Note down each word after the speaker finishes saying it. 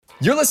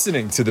You're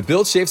listening to the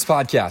Bill Chaves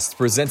Podcast,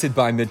 presented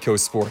by Midco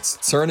Sports.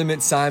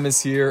 Tournament time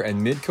is here, and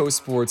Midco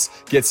Sports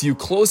gets you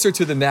closer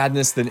to the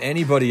madness than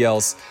anybody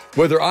else.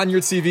 Whether on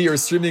your TV or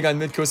streaming on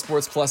Midco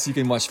Sports Plus, you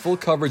can watch full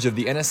coverage of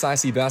the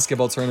NSIC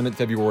basketball tournament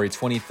February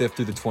 25th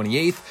through the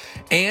 28th,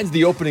 and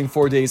the opening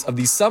 4 days of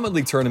the Summit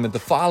League tournament the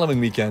following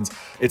weekend.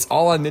 It's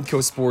all on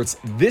Midco Sports.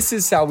 This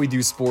is how we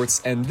do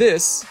sports, and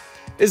this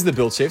is the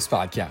Bill Chaves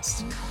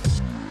Podcast.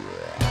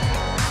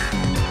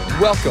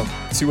 Welcome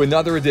to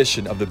another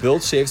edition of the Bill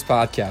Chaves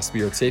Podcast.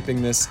 We are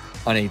taping this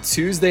on a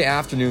Tuesday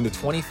afternoon, the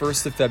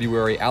 21st of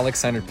February.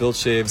 Alex Heinrich, Bill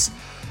Chaves,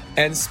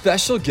 and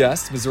special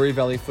guest, Missouri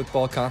Valley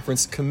Football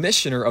Conference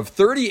Commissioner of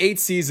 38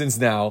 seasons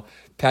now,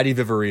 Patty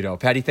Viverito.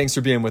 Patty, thanks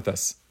for being with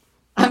us.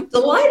 I'm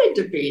delighted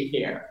to be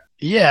here.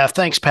 Yeah,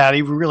 thanks,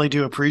 Patty. We really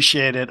do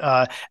appreciate it.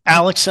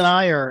 Alex and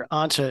I are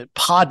on to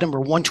pod number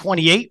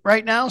 128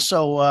 right now,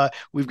 so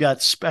we've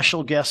got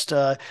special guest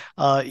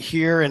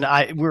here,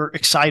 and we're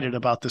excited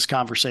about this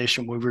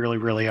conversation. We really,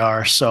 really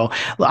are. So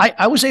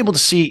I was able to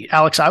see,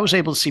 Alex, I was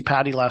able to see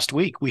Patty last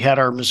week. We had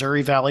our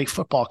Missouri Valley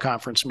Football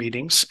Conference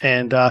meetings,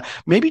 and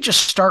maybe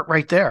just start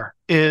right there.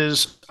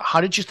 How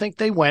did you think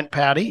they went,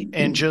 Patty?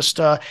 And just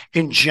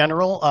in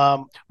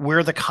general,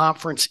 where the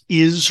conference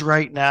is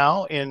right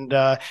now and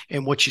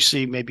what you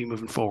see maybe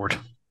moving forward.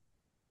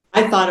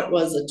 I thought it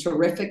was a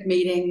terrific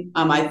meeting.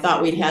 I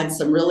thought we had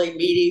some really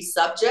meaty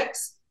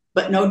subjects,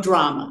 but no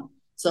drama.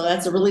 So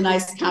that's a really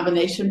nice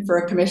combination for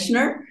a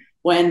commissioner.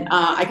 When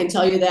I can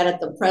tell you that at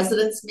the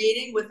president's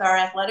meeting with our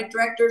athletic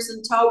directors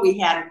in tow, we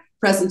had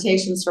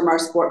presentations from our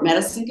sport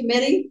medicine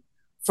committee,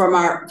 from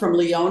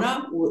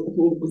Leona,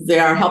 who they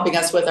are helping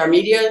us with our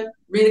media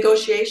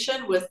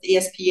renegotiation with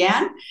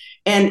ESPN.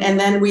 And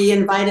then we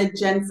invited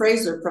Jen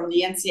Fraser from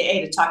the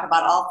NCAA to talk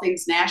about all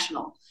things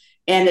national.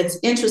 And it's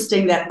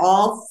interesting that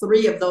all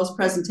three of those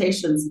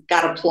presentations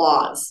got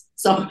applause.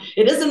 So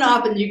it isn't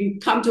often you can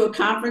come to a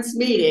conference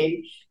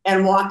meeting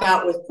and walk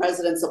out with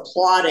presidents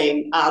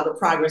applauding the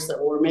progress that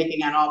we're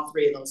making on all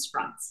three of those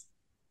fronts.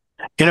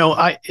 You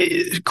know,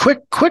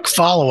 quick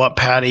follow-up,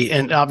 Patty,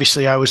 and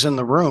obviously I was in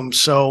the room.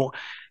 So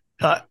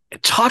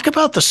talk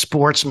about the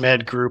sports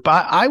med group.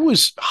 I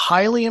was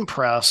highly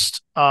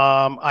impressed.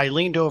 I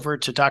leaned over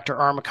to Dr.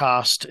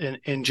 Armacost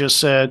and just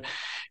said,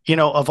 you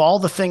know, of all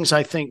the things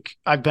I think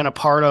I've been a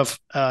part of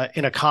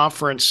in a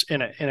conference,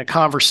 in a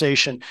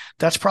conversation,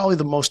 that's probably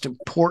the most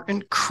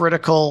important,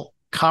 critical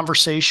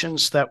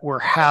conversations that we're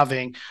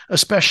having,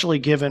 especially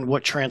given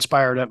what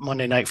transpired at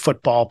Monday Night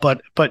Football.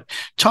 But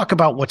talk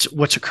about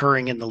what's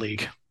occurring in the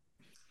league.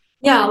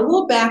 Yeah, a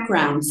little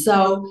background.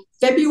 So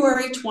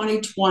February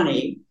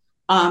 2020,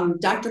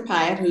 Dr.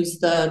 Pyatt, who's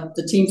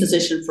the team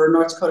physician for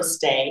North Dakota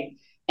State,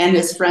 and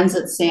his friends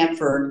at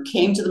Sanford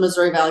came to the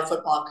Missouri Valley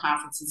Football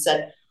Conference and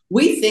said,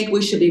 we think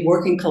we should be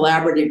working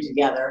collaboratively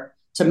together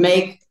to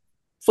make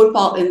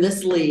football in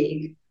this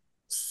league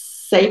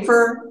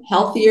safer,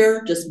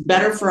 healthier, just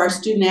better for our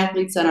student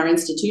athletes and our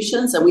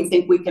institutions, and we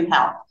think we can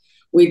help.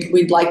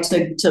 We'd like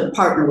to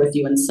partner with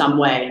you in some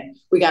way.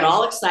 We got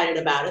all excited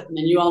about it, and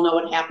then you all know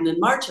what happened in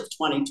March of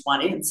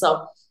 2020, and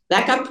so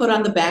that got put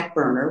on the back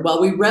burner.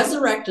 Well, we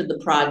resurrected the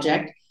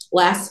project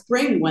last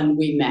spring when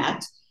we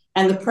met,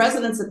 and the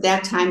presidents at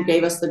that time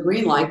gave us the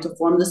green light to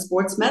form the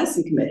sports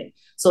medicine committee.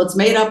 So it's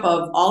made up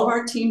of all of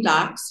our team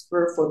docs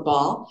for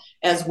football,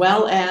 as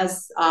well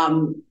as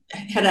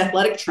head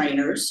athletic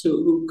trainers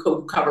who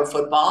cover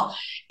football.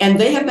 And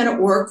they have been at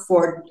work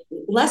for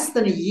less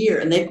than a year,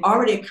 and they've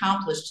already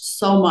accomplished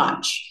so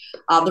much.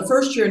 The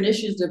first year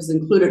initiatives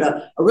included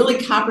a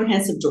really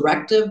comprehensive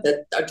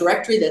a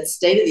directory that's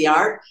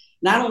state-of-the-art.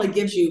 Not only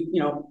gives you,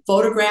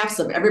 photographs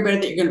of everybody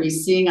that you're going to be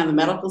seeing on the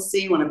medical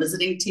scene when a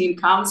visiting team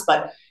comes,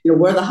 but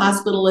where the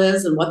hospital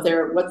is and what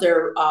their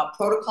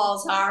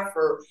protocols are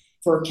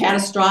for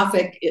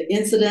catastrophic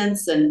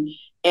incidents, and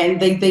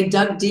they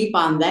dug deep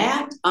on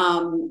that.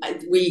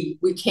 We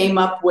came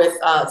up with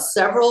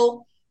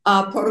several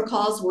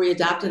protocols we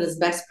adopted as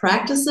best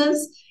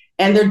practices,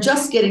 and they're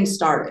just getting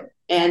started.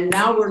 And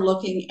now we're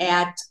looking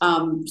at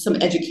some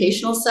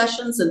educational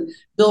sessions, and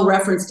Bill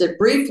referenced it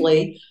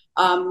briefly.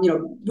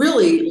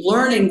 Really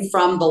learning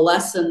from the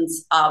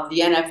lessons of the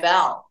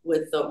NFL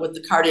with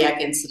the cardiac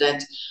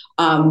incident.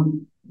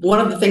 One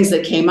of the things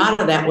that came out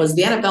of that was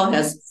the NFL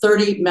has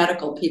 30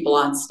 medical people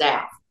on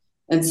staff.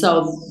 And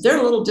so they're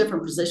a little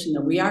different position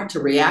than we are to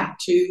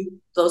react to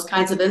those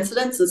kinds of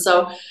incidents. And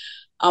so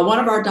one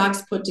of our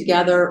docs put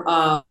together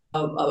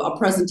a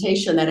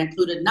presentation that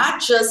included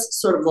not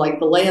just sort of like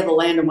the lay of the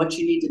land and what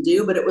you need to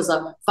do, but it was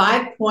a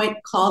 5-point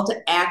call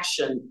to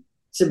action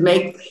to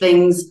make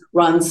things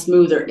run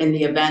smoother in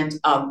the event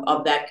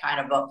of that kind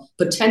of a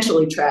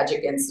potentially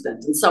tragic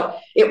incident. And so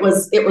it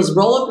was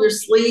roll up your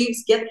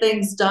sleeves, get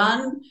things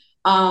done,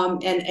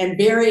 and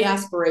very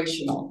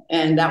aspirational.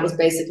 And that was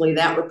basically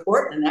that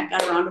report, and that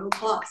got a round of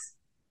applause.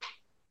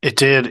 It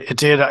did.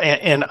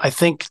 And I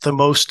think the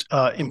most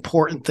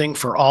important thing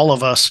for all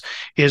of us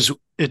is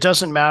it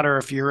doesn't matter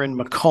if you're in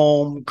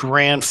Macomb,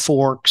 Grand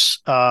Forks,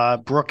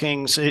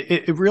 Brookings.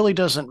 It really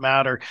doesn't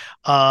matter.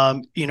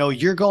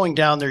 You're going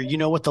down there. You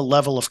know what the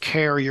level of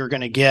care you're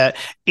going to get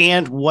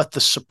and what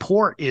the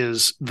support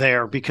is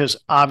there, because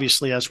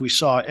obviously, as we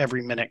saw,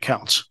 every minute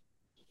counts.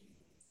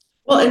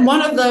 Well, and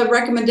one of the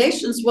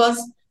recommendations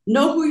was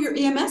know who your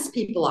EMS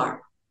people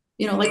are.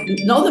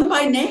 Know them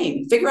by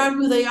name, figure out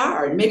who they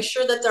are, and make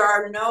sure that there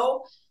are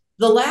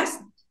the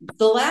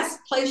last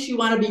place you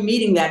want to be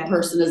meeting that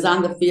person is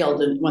on the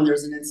field and when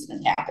there's an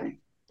incident happening.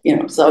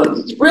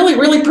 So really,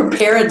 really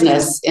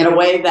preparedness in a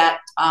way that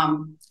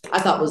I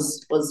thought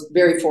was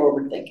very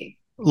forward thinking.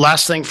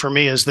 Last thing for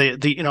me is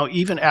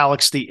even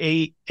Alex,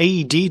 the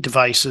AED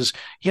devices,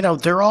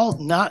 they're all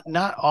not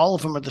all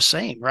of them are the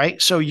same,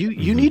 right? So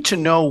you need to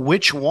know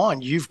which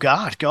one you've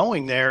got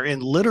going there,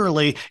 and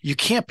literally you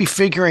can't be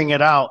figuring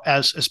it out,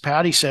 as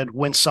Patty said,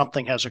 when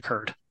something has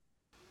occurred.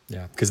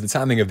 Yeah, because the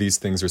timing of these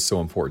things are so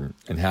important,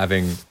 and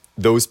having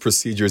those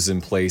procedures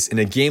in place in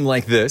a game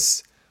like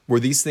this,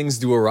 where these things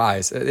do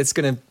arise, it's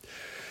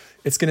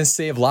gonna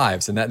save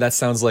lives, and that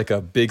sounds like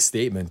a big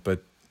statement,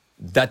 but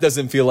that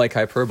doesn't feel like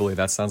hyperbole.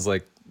 That sounds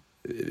like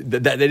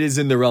that is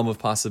in the realm of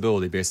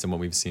possibility based on what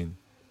we've seen.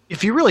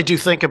 If you really do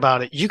think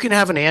about it, you can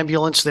have an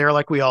ambulance there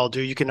like we all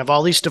do. You can have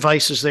all these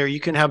devices there. You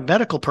can have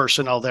medical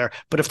personnel there.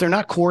 But if they're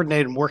not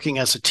coordinated and working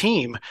as a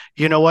team,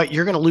 you know what?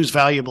 You're going to lose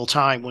valuable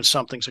time when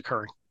something's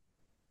occurring.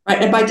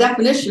 Right. And by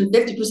definition,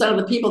 50% of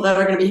the people that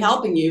are going to be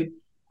helping you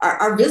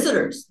are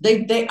visitors.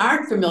 They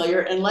aren't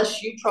familiar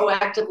unless you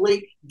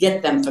proactively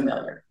get them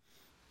familiar.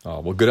 Oh,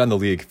 well, good on the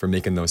league for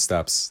making those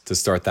steps to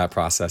start that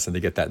process and to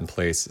get that in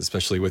place,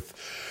 especially with,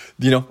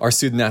 our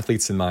student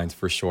athletes in mind,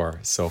 for sure.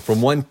 So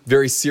from one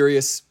very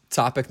serious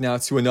topic now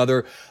to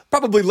another,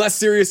 probably less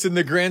serious in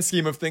the grand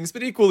scheme of things,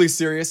 but equally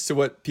serious to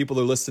what people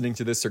are listening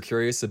to this are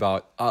curious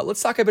about.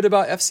 Let's talk a bit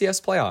about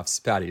FCS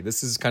playoffs, Patty.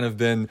 This has kind of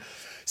been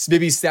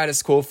maybe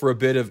status quo for a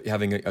bit of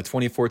having a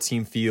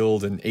 24-team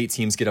field and 8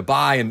 teams get a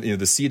bye and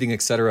the seeding,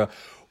 et cetera.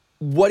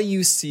 What do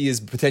you see as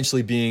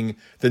potentially being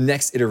the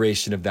next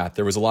iteration of that?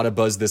 There was a lot of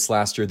buzz this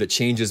last year that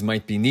changes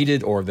might be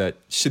needed or that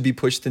should be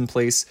pushed in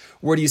place.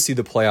 Where do you see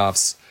the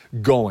playoffs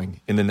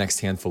going in the next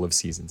handful of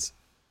seasons?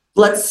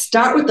 Let's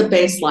start with the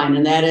baseline,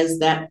 and that is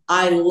that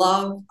I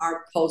love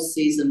our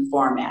postseason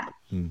format.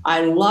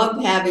 I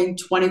love having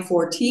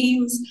 24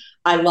 teams.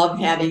 I love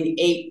having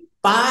 8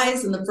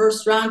 byes in the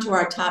first round to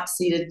our top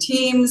seeded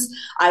teams.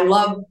 I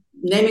love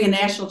naming a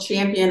national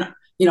champion,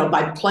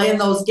 by playing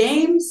those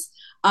games.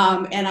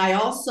 And I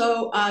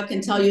also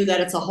can tell you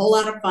that it's a whole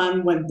lot of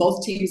fun when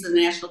both teams in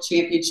the national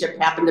championship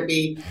happen to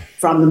be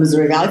from the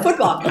Missouri Valley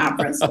Football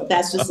Conference. But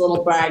that's just a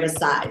little brag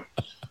aside.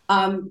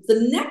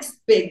 The next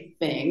big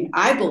thing,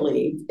 I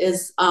believe,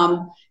 is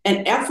an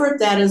effort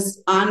that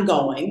is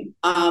ongoing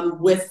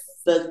with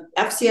the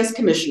FCS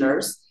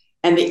commissioners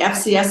and the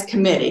FCS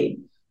committee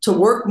to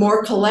work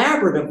more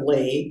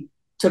collaboratively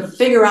to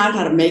figure out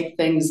how to make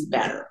things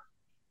better.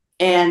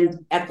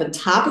 And at the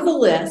top of the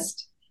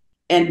list,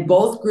 and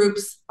both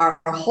groups are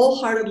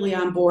wholeheartedly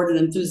on board and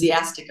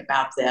enthusiastic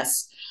about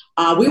this,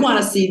 we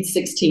want to seed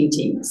 16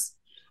 teams.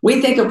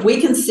 We think if we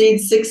can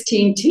seed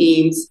 16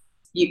 teams,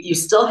 you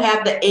still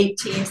have the 8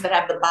 teams that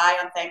have the bye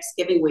on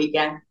Thanksgiving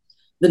weekend.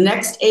 The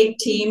next 8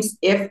 teams,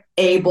 if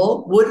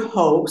able, would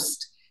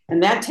host,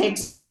 and that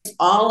takes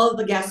all of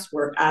the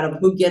guesswork out of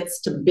who gets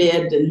to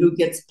bid and who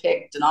gets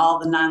picked and all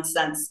the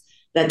nonsense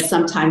that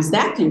sometimes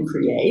that can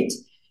create.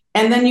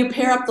 And then you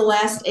pair up the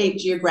last 8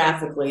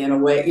 geographically in a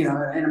way, in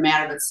a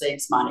manner that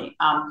saves money.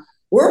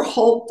 We're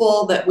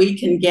hopeful that we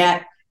can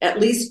get at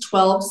least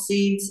 12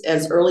 seeds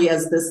as early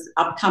as this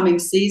upcoming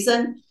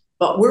season,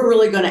 but we're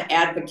really going to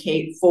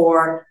advocate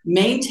for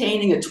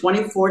maintaining a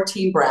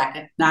 24-team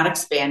bracket, not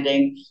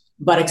expanding,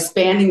 but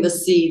expanding the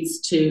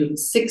seeds to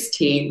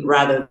 16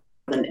 rather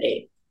than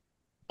 8.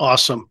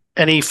 Awesome.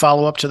 Any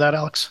follow-up to that,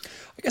 Alex?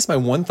 I guess my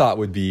one thought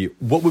would be,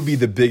 what would be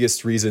the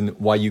biggest reason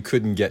why you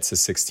couldn't get to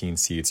 16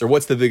 seeds? Or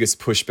what's the biggest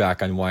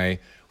pushback on why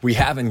we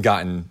haven't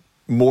gotten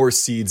more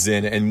seeds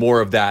in and more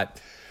of that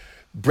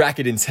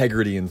bracket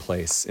integrity in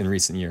place in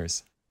recent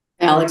years?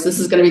 Alex, this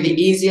is going to be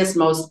the easiest,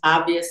 most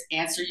obvious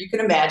answer you can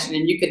imagine,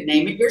 and you could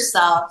name it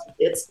yourself.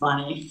 It's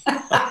funny.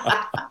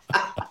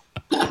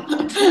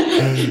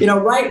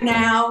 Right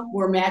now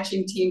we're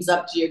matching teams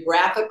up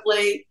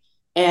geographically.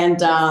 And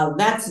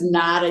that's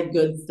not a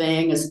good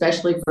thing,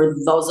 especially for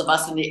those of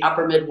us in the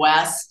upper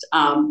Midwest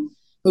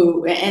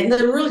and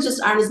there really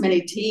just aren't as many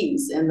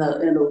teams in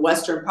the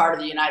western part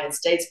of the United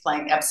States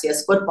playing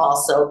FCS football.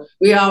 So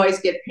we always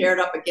get paired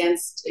up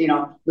against,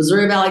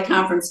 Missouri Valley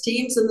Conference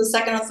teams in the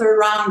second or third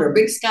round or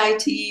Big Sky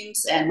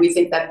teams. And we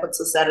think that puts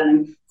us at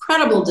an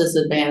incredible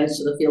disadvantage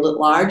to the field at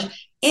large.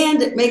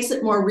 And it makes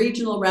it more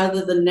regional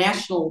rather than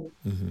national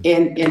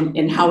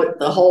in how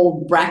the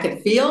whole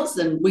bracket feels.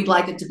 And we'd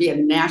like it to be a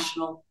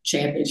national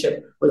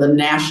championship with a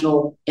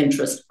national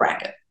interest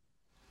bracket.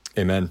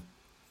 Amen.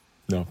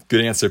 No,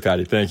 good answer,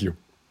 Patty. Thank you.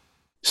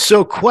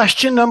 So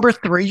question number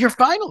 3, your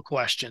final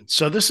question.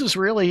 So this is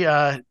really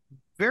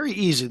very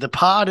easy. The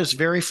pod is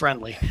very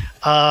friendly.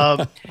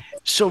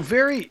 So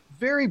very,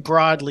 very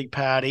broadly,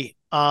 Patty,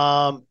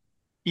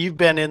 you've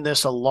been in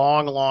this a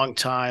long, long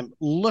time.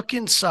 Look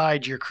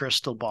inside your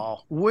crystal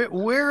ball.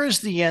 Where is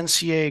the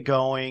NCAA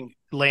going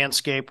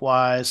landscape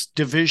wise,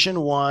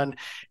 Division One,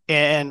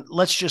 and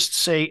let's just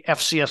say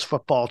FCS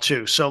football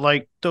too? So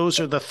like those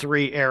are the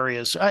three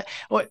areas. And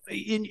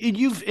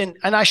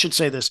I should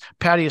say this,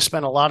 Patty has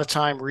spent a lot of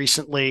time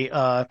recently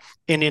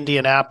in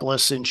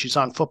Indianapolis, and she's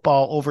on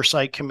football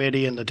oversight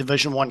committee and the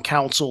Division One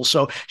council.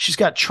 So she's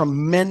got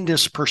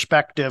tremendous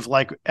perspective,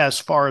 like as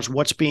far as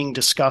what's being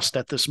discussed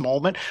at this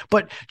moment.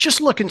 But just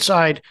look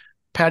inside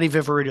Patty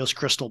Viverito's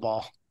crystal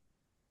ball.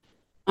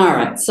 All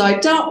right. So I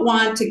don't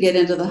want to get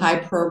into the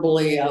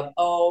hyperbole of,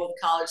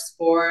 college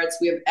sports,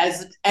 we have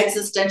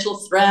existential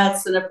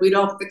threats. And if we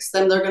don't fix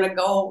them, they're going to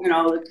go,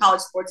 the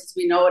college sports as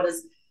we know it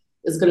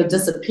is going to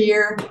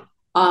disappear.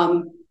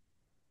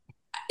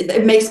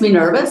 It makes me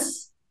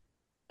nervous.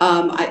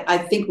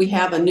 I think we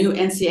have a new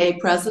NCAA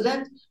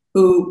president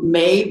who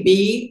may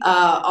be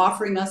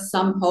offering us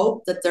some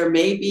hope that there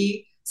may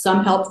be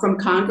some help from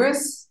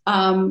Congress,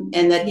 and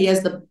that he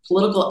has the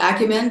political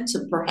acumen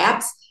to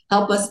perhaps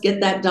help us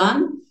get that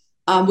done.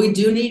 We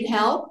do need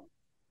help.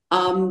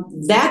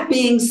 That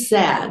being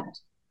said,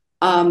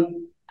 I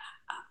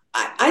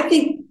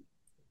think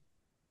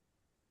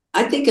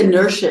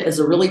inertia is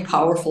a really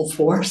powerful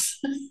force.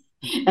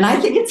 And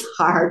I think it's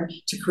hard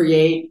to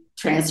create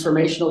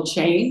transformational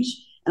change.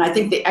 And I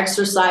think the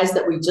exercise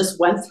that we just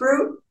went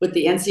through with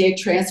the NCAA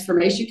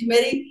Transformation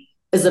Committee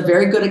is a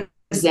very good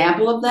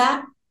example of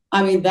that.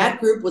 I mean, that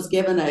group was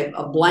given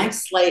a blank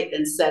slate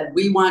and said,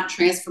 we want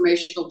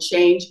transformational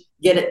change,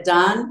 get it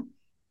done.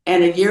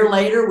 And a year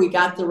later, we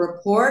got the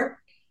report.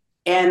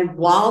 And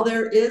while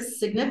there is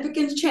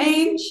significant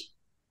change,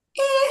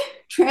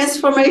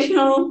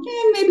 transformational,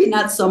 maybe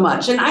not so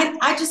much. And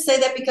I just say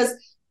that because,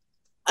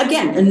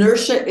 again,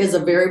 inertia is a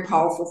very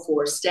powerful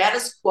force.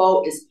 Status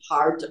quo is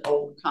hard to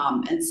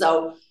overcome. And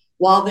so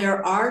while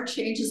there are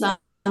changes on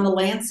the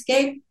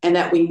landscape and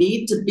that we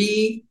need to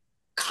be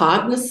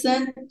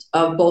cognizant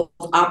of both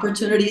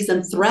opportunities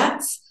and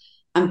threats,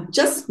 I'm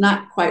just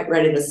not quite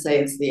ready to say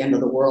it's the end of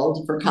the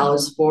world for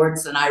college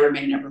sports, and I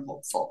remain ever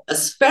hopeful,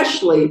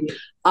 especially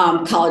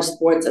college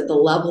sports at the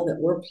level that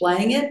we're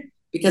playing it,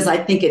 because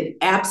I think it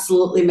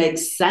absolutely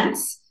makes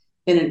sense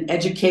in an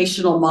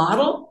educational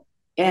model,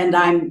 and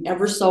I'm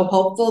ever so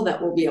hopeful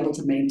that we'll be able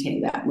to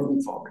maintain that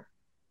moving forward.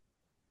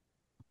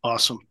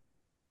 Awesome.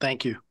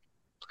 Thank you.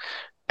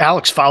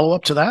 Alex, follow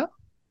up to that?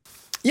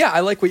 Yeah,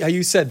 I like how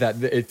you said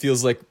that. It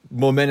feels like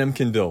momentum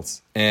can build,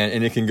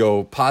 and it can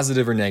go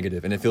positive or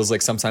negative. And it feels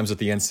like sometimes with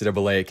the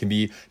NCAA, it can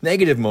be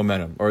negative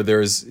momentum, or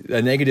there's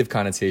a negative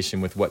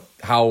connotation with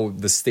how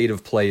the state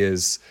of play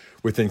is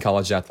within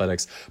college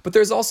athletics. But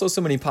there's also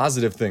so many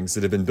positive things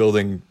that have been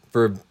building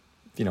for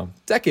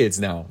decades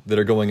now that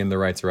are going in the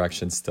right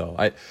direction still.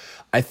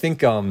 I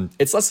think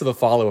it's less of a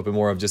follow-up and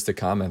more of just a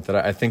comment that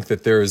I think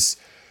that there's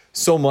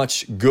so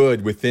much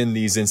good within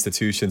these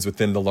institutions,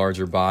 within the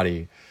larger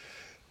body,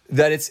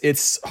 that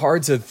it's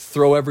hard to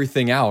throw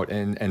everything out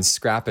and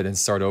scrap it and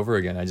start over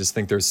again. I just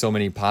think there's so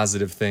many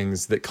positive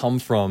things that come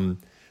from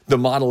the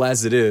model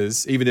as it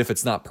is, even if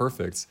it's not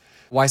perfect.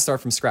 Why start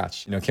from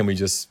scratch? Can we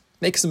just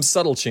make some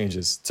subtle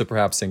changes to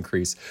perhaps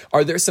increase?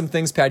 Are there some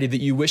things, Patty,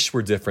 that you wish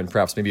were different,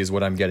 perhaps maybe is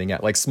what I'm getting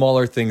at, like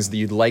smaller things that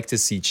you'd like to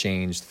see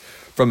changed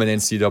from an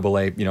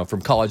NCAA,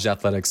 from college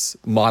athletics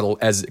model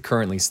as it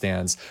currently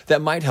stands,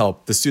 that might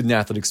help the student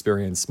athlete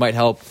experience, might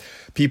help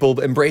people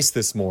embrace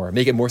this more,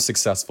 make it more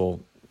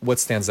successful? What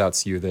stands out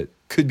to you that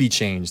could be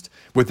changed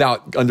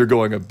without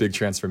undergoing a big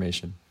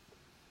transformation?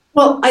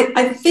 Well,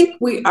 I think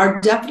we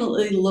are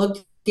definitely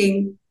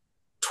looking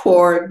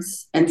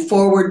towards and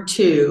forward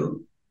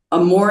to a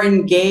more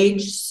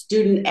engaged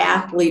student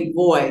athlete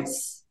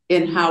voice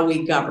in how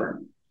we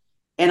govern.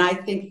 And I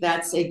think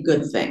that's a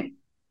good thing.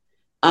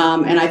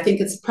 And I think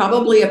it's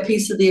probably a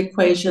piece of the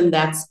equation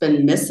that's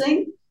been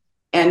missing.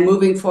 And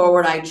moving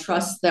forward, I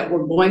trust that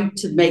we're going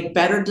to make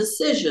better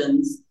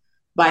decisions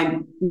by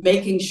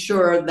making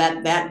sure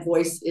that that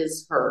voice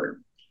is heard.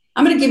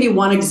 I'm going to give you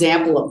one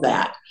example of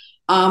that.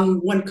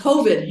 When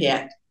COVID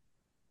hit,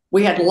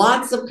 we had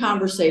lots of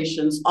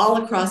conversations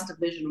all across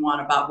Division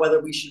I about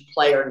whether we should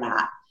play or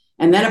not,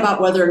 and then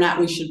about whether or not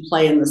we should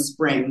play in the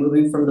spring,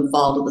 moving from the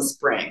fall to the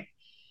spring.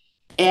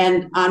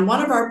 And on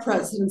one of our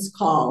president's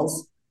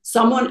calls,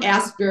 someone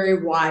asked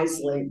very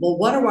wisely, well,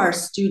 what do our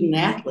student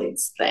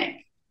athletes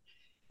think?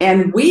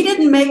 And we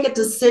didn't make a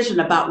decision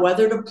about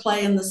whether to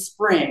play in the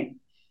spring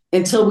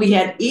until we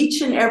had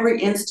each and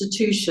every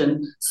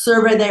institution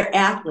survey their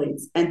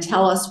athletes and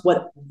tell us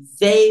what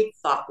they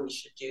thought we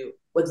should do,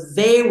 what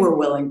they were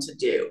willing to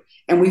do,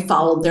 and we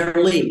followed their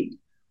lead.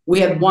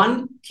 We had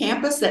one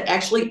campus that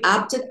actually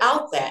opted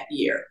out that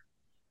year.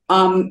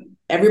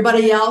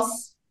 Everybody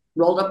else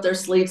rolled up their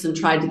sleeves and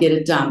tried to get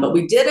it done, but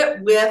we did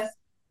it with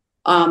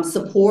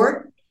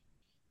support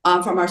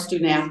from our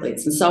student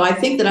athletes. And so I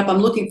think that if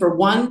I'm looking for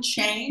one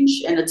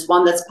change, and it's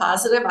one that's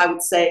positive, I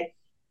would say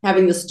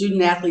having the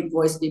student athlete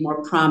voice be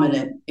more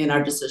prominent in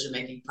our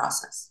decision-making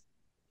process.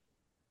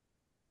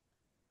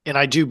 And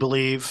I do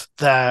believe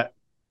that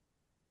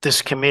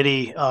this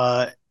committee,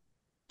 by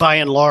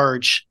and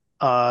large,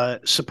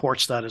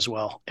 supports that as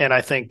well. And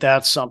I think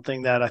that's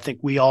something that I think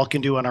we all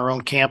can do on our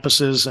own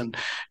campuses. And,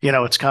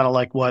 it's kind of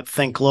like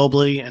think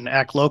globally and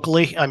act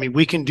locally. I mean,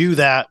 we can do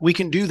that. We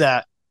can do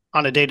that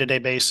on a day-to-day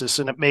basis,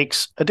 and it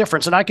makes a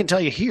difference. And I can tell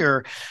you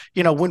here,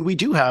 when we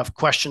do have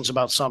questions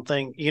about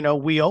something,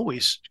 we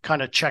always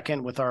kind of check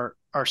in with our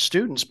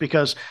students,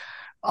 because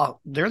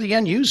they're the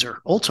end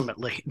user.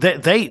 Ultimately,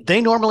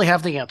 they normally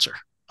have the answer.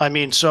 I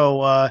mean,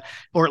 so,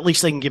 or at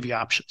least they can give you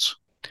options.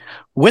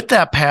 With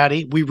that,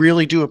 Patty, we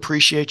really do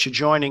appreciate you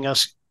joining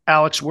us.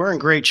 Alex, we're in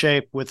great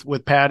shape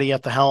with Patty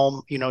at the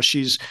helm.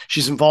 She's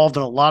involved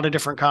in a lot of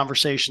different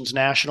conversations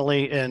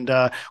nationally, and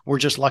we're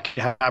just lucky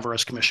to have her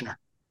as commissioner.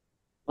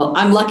 Well,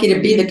 I'm lucky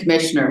to be the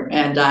commissioner,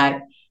 and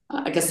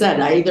like I said,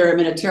 I either am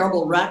in a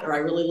terrible rut or I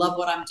really love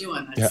what I'm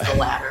doing. It's the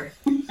latter.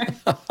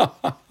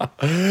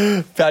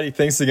 Patty,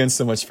 thanks again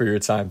so much for your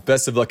time.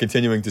 Best of luck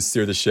continuing to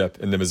steer the ship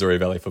in the Missouri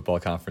Valley Football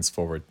Conference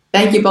forward.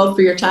 Thank you both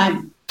for your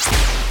time.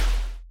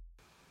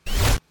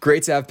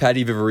 Great to have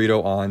Patty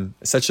Viverito on.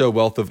 Such a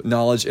wealth of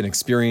knowledge and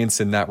experience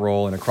in that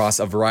role and across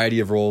a variety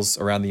of roles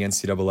around the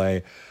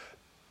NCAA.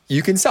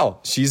 You can tell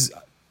she's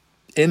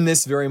in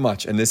this very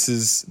much, and this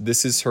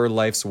is her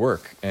life's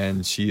work,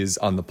 and she is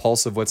on the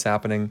pulse of what's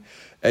happening.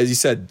 As you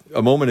said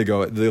a moment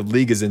ago, the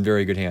league is in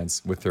very good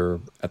hands with her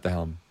at the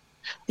helm.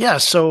 Yeah.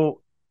 So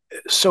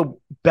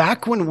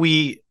back when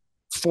we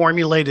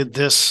formulated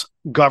this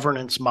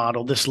governance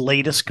model, this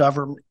latest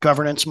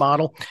governance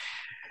model,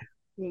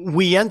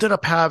 we ended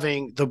up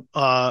having the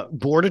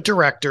board of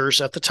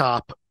directors at the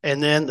top,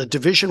 and then the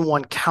Division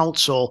I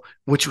council,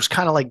 which was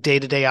kind of like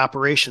day-to-day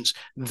operations.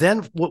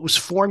 Then what was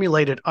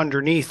formulated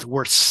underneath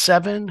were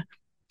 7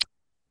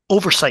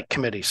 oversight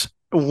committees.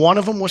 One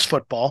of them was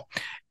football.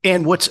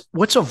 And what's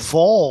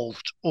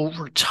evolved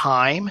over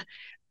time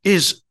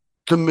is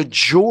the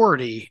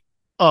majority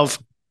of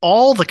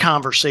all the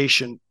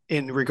conversation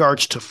in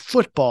regards to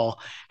football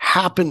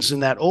happens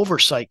in that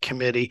oversight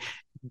committee,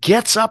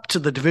 gets up to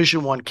the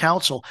Division I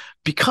council,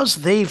 because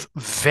they've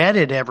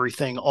vetted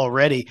everything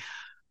already.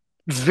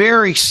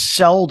 Very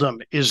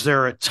seldom is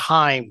there a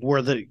time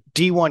where the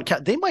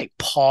D1 they might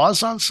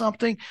pause on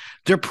something.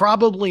 They're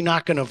probably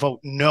not going to vote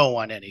no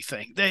on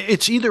anything.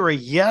 It's either a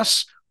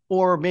yes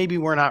or maybe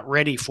we're not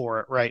ready for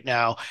it right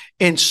now.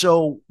 And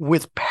so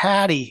with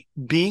Patty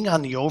being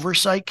on the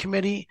oversight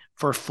committee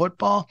for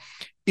football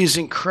is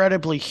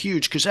incredibly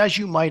huge, because as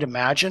you might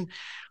imagine,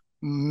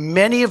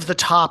 many of the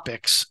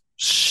topics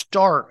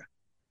start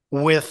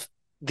with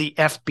the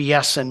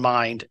FBS in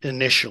mind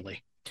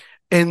initially.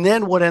 And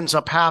then what ends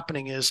up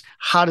happening is,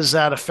 how does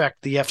that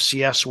affect the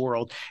FCS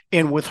world?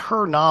 And with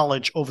her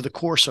knowledge over the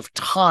course of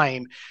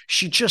time,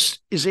 she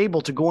just is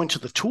able to go into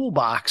the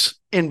toolbox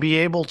and be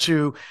able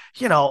to,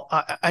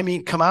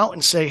 come out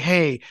and say,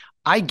 hey,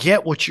 I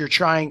get what you're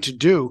trying to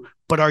do,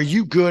 but are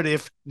you good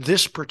if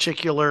this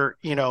particular,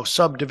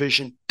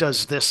 subdivision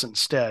does this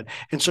instead?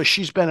 And so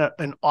she's been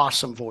an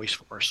awesome voice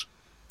for us.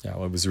 Yeah,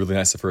 well, it was really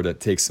nice of her to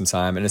take some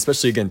time, and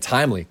especially, again,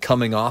 timely,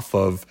 coming off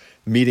of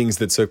meetings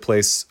that took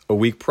place a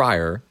week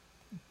prior.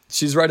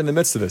 She's right in the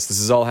midst of this. This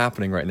is all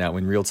happening right now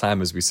in real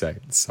time, as we say.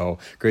 So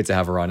great to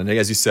have her on. And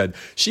as you said,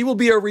 she will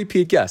be a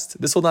repeat guest.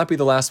 This will not be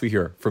the last we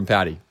hear from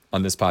Patty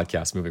on this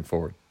podcast moving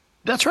forward.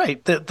 That's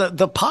right.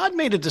 The pod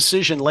made a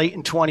decision late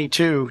in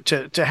 22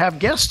 to have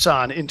guests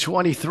on in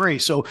 23.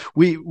 So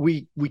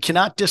we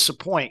cannot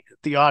disappoint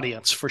the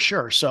audience for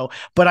sure. So,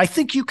 but I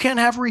think you can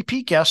have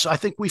repeat guests. I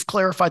think we've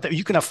clarified that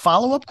you can have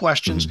follow-up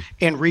questions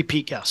and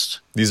repeat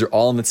guests. These are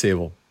all on the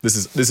table. This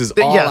is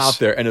all out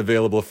there and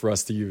available for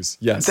us to use.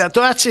 Yes.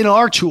 That's in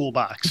our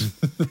toolbox.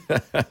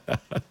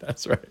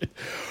 That's right.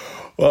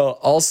 Well,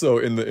 also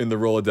in the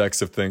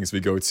Rolodex of things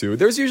we go to,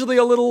 there's usually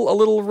a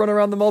little run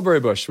around the mulberry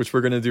bush, which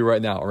we're going to do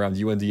right now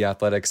around UND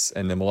athletics,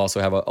 and then we'll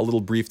also have a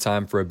little brief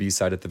time for a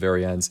B-side at the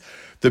very end.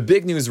 The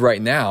big news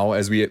right now,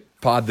 as we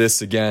pod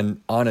this again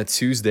on a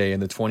Tuesday in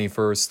the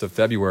 21st of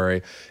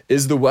February,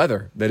 is the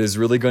weather that is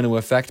really going to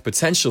affect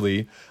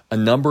potentially a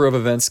number of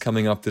events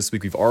coming up this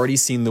week. We've already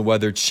seen the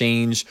weather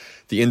change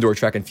the indoor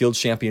track and field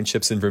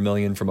championships in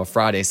Vermillion from a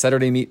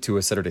Friday-Saturday meet to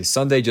a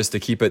Saturday-Sunday, just to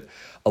keep it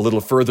a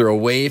little further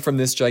away from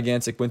this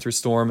gigantic winter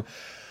storm.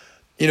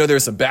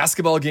 There's some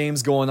basketball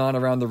games going on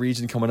around the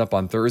region coming up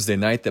on Thursday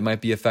night that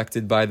might be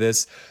affected by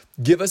this.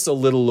 Give us a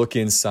little look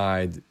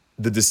inside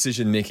the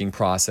decision-making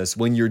process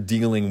when you're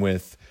dealing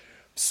with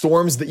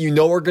storms that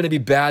are going to be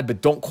bad,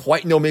 but don't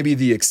quite know maybe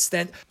the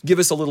extent. Give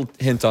us a little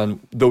hint on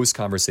those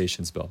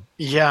conversations, Bill.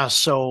 Yeah.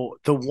 So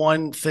the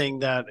one thing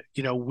that,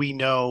 we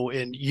know,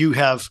 and you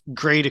have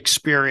great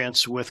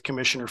experience with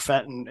Commissioner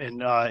Fenton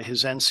and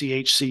his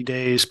NCHC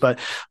days, but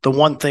the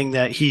one thing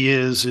that he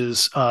is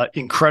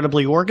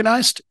incredibly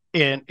organized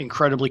and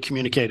incredibly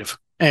communicative.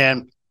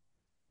 And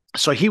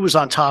so he was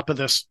on top of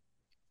this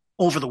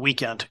over the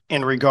weekend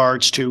in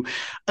regards to,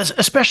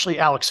 especially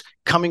Alex,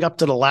 coming up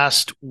to the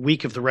last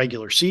week of the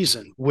regular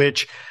season,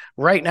 which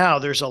right now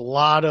there's a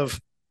lot of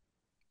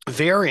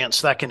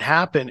variance that can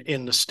happen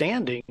in the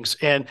standings.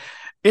 And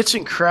it's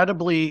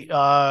incredibly,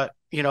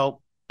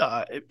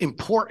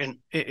 important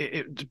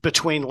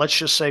between, let's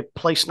just say,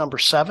 place number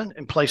 7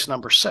 and place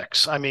number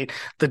 6. I mean,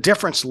 the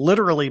difference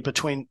literally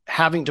between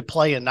having to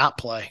play and not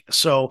play.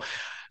 So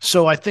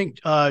I think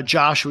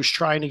Josh was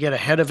trying to get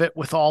ahead of it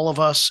with all of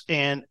us.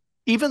 And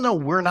even though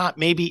we're not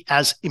maybe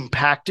as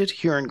impacted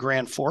here in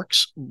Grand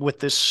Forks with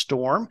this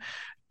storm,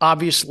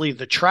 obviously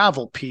the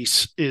travel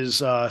piece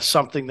is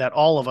something that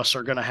all of us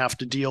are going to have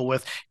to deal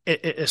with,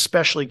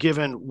 especially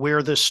given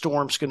where this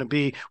storm's going to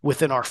be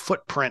within our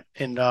footprint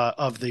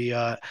of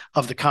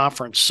the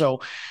conference. So,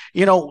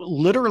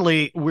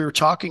 literally we were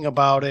talking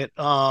about it,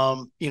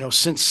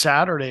 since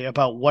Saturday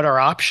about what our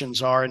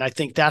options are. And I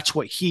think that's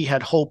what he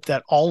had hoped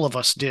that all of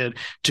us did,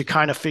 to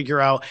kind of figure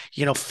out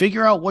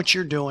what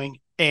you're doing.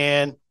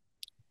 And,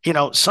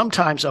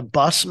 sometimes a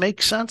bus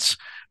makes sense,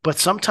 but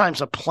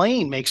sometimes a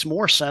plane makes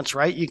more sense,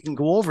 right? You can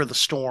go over the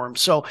storm.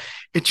 So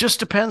it just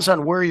depends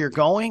on where you're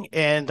going.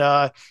 And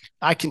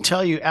I can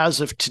tell you,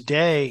 as of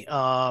today,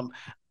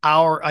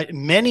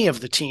 many of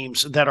the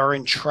teams that are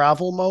in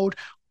travel mode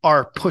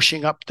are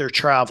pushing up their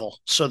travel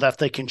so that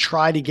they can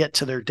try to get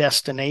to their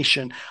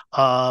destination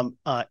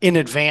in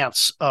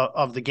advance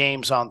of the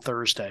games on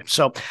Thursday.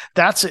 So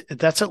that's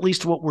at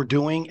least what we're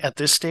doing at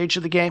this stage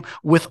of the game,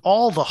 with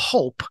all the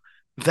hope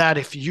that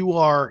if you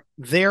are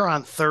there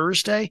on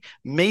Thursday,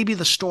 maybe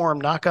the storm,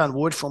 knock on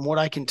wood, from what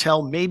I can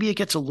tell, maybe it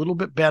gets a little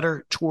bit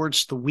better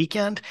towards the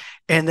weekend,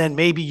 and then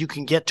maybe you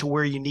can get to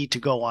where you need to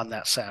go on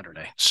that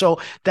Saturday.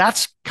 So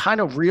that's kind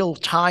of real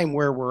time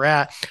where we're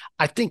at.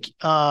 I think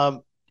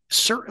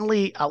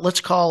certainly, let's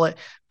call it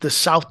the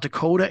South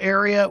Dakota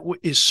area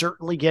is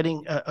certainly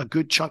getting a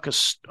good chunk of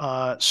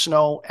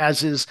snow,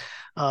 as is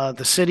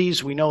the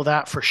cities. We know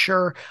that for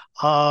sure.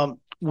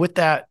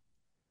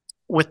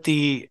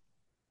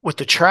 With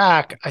the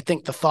track, I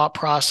think the thought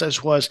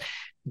process was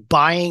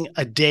buying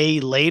a day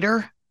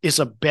later is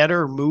a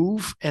better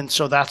move. And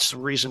so that's the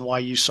reason why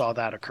you saw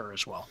that occur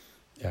as well.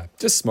 Yeah,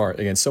 just smart.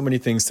 Again, so many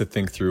things to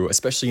think through,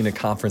 especially in a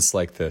conference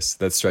like this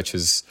that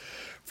stretches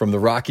from the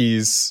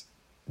Rockies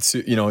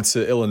to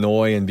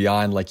Illinois and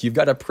beyond. Like, you've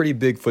got a pretty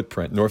big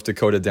footprint, North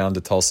Dakota down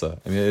to Tulsa.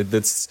 I mean,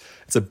 it's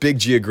a big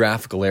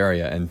geographical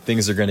area, and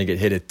things are going to get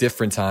hit at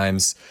different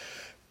times.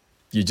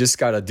 You just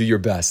got to do your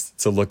best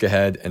to look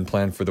ahead and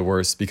plan for the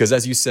worst. Because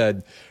as you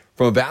said,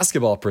 from a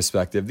basketball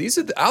perspective, these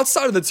are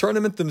outside of the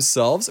tournament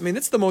themselves. I mean,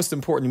 it's the most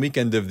important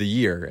weekend of the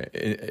year.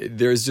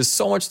 There's just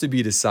so much to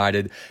be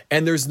decided,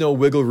 and there's no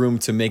wiggle room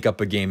to make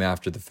up a game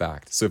after the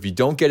fact. So if you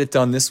don't get it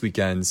done this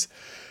weekend,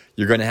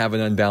 you're going to have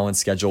an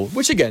unbalanced schedule,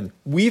 which again,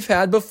 we've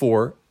had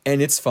before,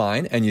 and it's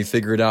fine. And you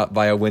figure it out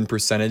via win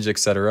percentage,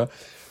 etc.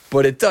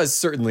 But it does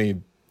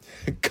certainly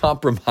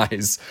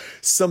compromise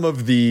some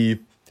of the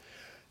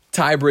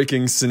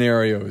tie-breaking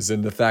scenarios,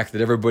 and the fact that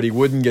everybody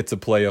wouldn't get to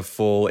play a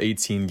full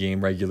 18-game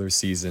regular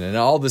season and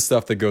all the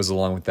stuff that goes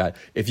along with that.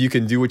 If you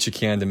can do what you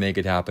can to make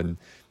it happen,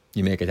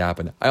 you make it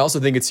happen. I also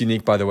think it's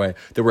unique, by the way,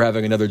 that we're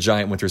having another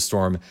giant winter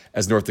storm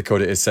as North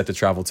Dakota is set to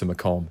travel to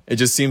Macomb. It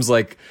just seems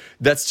like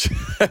that's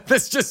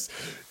just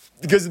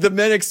because the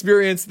men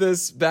experienced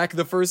this back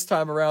the first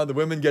time around. The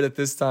women get it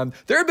this time.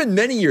 There have been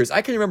many years.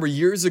 I can remember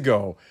years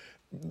ago,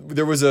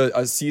 there was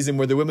a season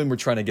where the women were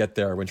trying to get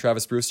there when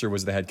Travis Brewster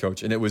was the head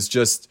coach, and it was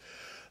just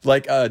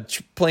like a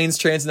planes,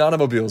 trains, and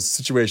automobiles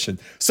situation.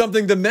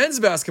 Something the men's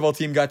basketball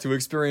team got to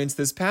experience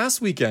this past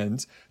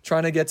weekend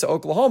trying to get to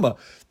Oklahoma.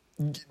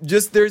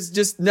 There's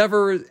just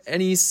never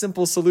any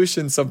simple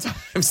solution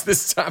sometimes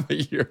this time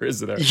of year,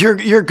 isn't there?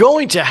 You're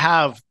going to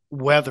have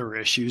weather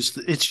issues.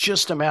 It's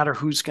just a matter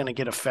who's going to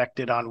get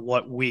affected on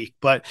what week.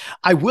 But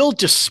I will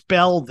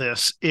dispel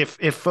this if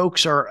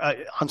folks are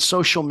on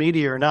social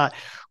media or not.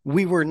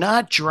 We were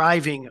not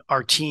driving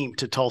our team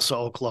to Tulsa,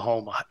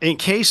 Oklahoma. In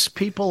case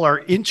people are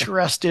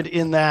interested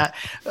in that,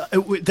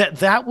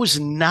 that was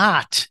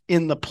not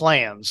in the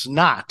plans,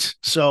 not.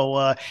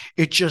 So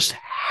it just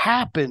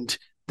happened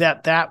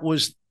that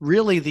was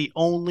really the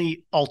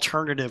only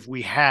alternative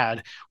we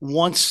had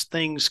once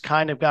things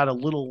kind of got a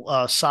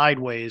little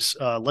sideways,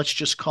 let's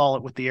just call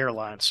it, with the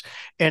airlines.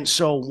 And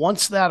so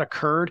once that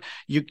occurred,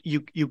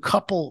 you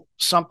couple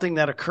something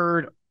that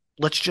occurred,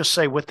 let's just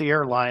say, with the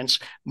airlines,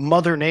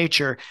 Mother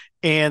Nature,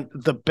 and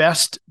the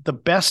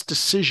best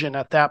decision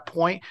at that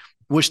point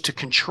was to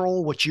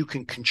control what you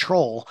can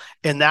control,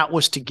 and that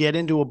was to get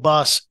into a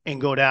bus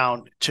and go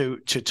down to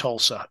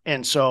Tulsa.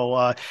 And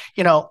so,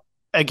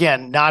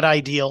 again, not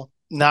ideal,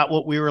 not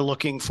what we were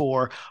looking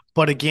for,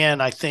 but again,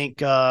 I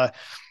think,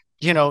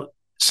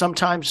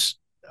 sometimes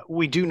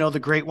we do know the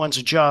great ones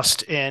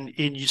adjust, and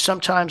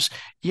sometimes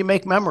you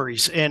make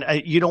memories, and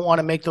you don't want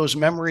to make those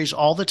memories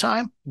all the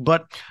time,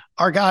 but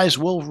our guys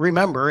will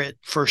remember it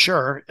for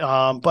sure.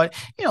 But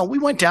we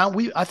went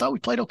down. I thought we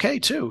played okay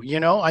too.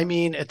 I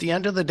mean, at the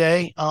end of the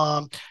day,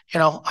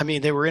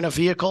 they were in a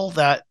vehicle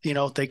that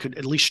they could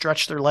at least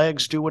stretch their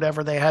legs, do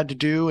whatever they had to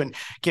do, and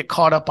get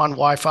caught up on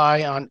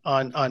Wi-Fi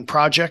on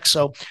projects.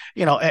 So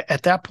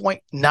at that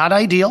point, not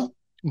ideal.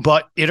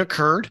 but it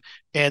occurred,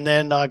 and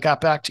then got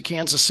back to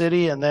Kansas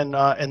City, and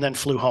then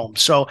flew home.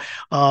 So,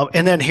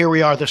 and then here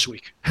we are this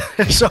week.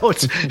 So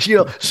it's,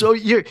 so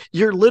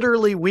you're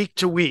literally week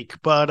to week.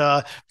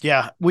 But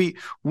yeah, we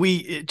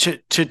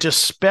to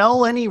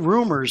dispel any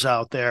rumors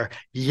out there.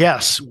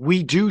 Yes,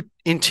 we do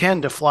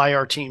intend to fly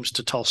our teams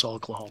to Tulsa,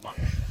 Oklahoma.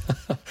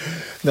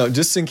 No,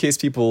 just in case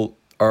people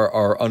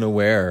are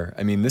unaware,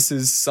 I mean, this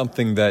is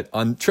something that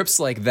on trips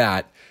like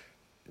that,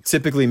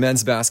 typically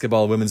men's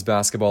basketball, women's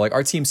basketball, like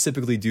our teams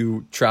typically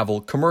do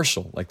travel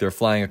commercial, like they're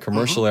flying a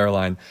commercial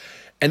airline.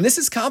 And this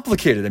is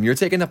complicated. I mean, you're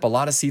taking up a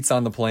lot of seats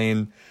on the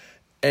plane,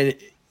 and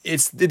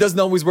it doesn't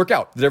always work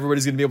out that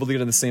everybody's going to be able to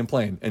get on the same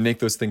plane and make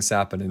those things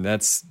happen. And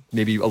that's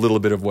maybe a little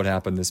bit of what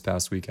happened this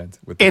past weekend.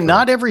 And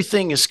not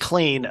everything is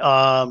clean,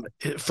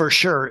 for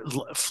sure.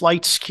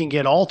 Flights can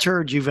get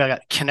altered. You've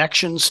got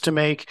connections to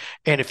make.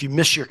 And if you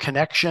miss your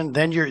connection,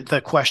 then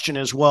the question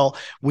is, well,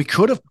 we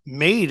could have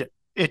made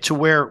it to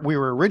where we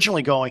were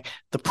originally going.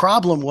 The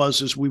problem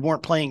is we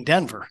weren't playing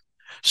Denver.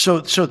 So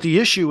the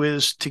issue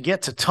is to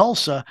get to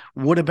Tulsa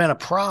would have been a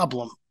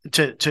problem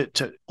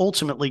to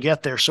ultimately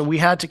get there. So we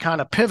had to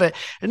kind of pivot.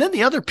 And then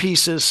the other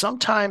piece is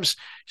sometimes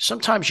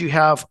you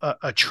have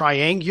a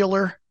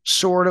triangular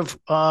sort of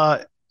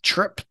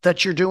trip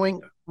that you're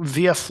doing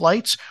via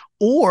flights,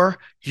 or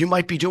you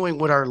might be doing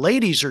what our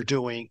ladies are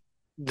doing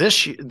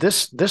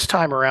this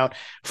time around: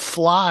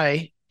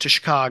 fly to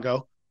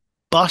Chicago,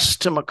 bus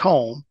to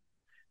Macomb,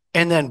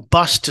 and then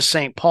bus to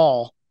St.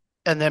 Paul,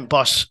 and then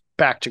bus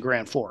back to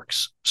Grand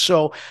Forks.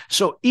 So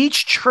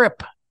each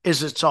trip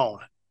is its own.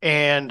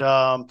 And,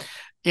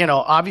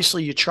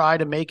 obviously you try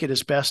to make it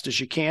as best as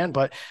you can,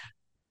 but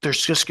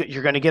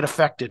you're going to get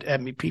affected. I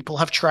mean, people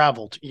have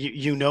traveled,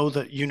 you know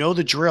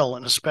the drill,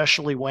 and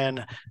especially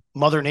when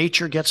Mother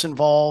Nature gets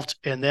involved.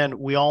 And then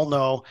we all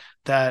know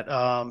that,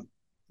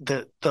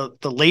 the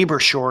labor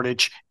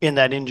shortage in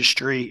that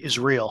industry is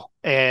real.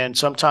 And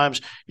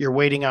sometimes you're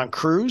waiting on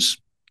crews,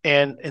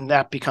 and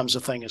that becomes a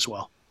thing as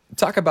well.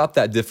 Talk about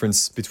that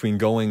difference between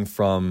going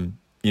from,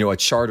 a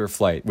charter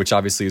flight, which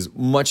obviously is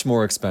much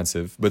more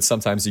expensive, but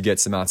sometimes you get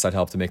some outside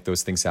help to make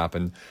those things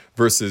happen,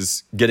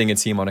 versus getting a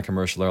team on a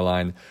commercial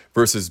airline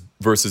versus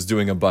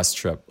doing a bus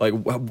trip. Like,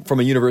 from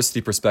a university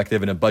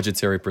perspective and a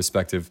budgetary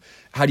perspective,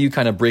 how do you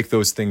kind of break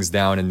those things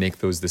down and make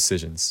those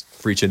decisions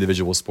for each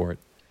individual sport?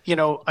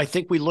 I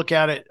think we look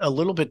at it a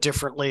little bit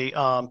differently.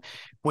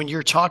 When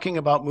you're talking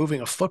about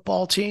moving a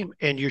football team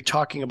and you're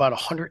talking about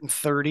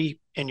 130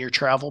 in your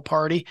travel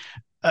party,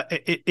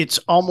 it's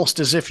almost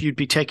as if you'd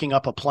be taking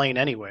up a plane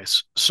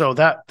anyways. So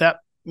that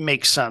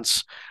makes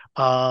sense.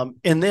 And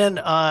then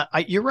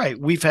you're right.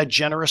 We've had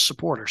generous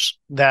supporters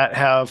that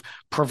have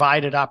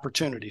provided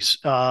opportunities.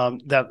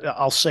 That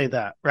I'll say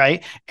that,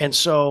 right? And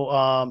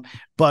so,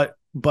 but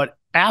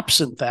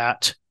absent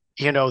that,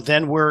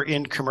 then we're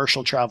in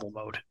commercial travel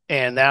mode,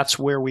 and that's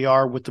where we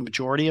are with the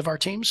majority of our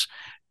teams.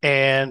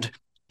 And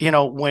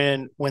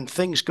when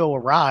things go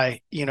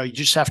awry, you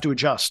just have to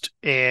adjust.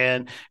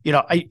 And you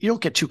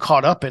don't get too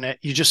caught up in it.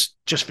 You just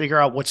figure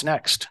out what's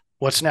next.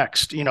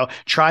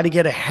 Try to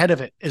get ahead of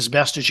it as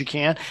best as you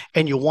can,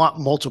 and you want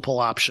multiple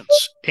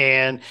options.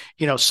 And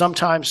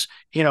sometimes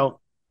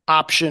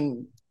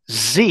option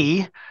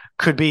Z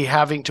could be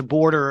having to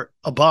boarder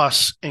a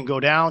bus and go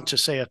down to,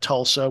 say, a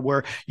Tulsa,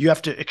 where you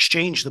have to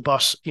exchange the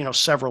bus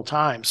several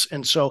times.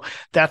 And so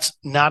that's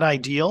not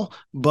ideal,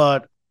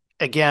 but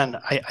again,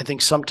 I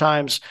think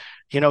sometimes,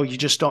 you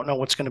just don't know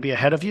what's going to be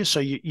ahead of you. So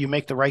you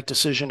make the right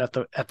decision at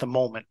the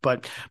moment,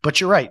 but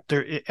you're right.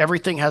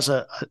 Everything has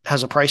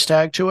a price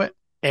tag to it.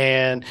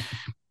 And,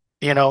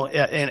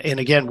 and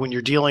again, when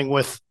you're dealing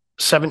with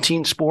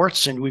 17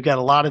 sports and we've got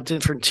a lot of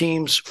different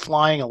teams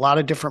flying a lot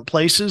of different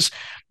places,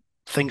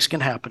 things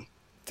can happen.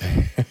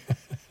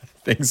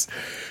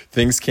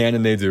 Things can,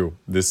 and they do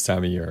this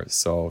time of year.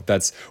 So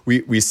that's,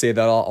 we say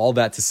that all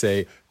that to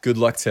say good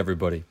luck to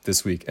everybody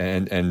this week,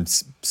 and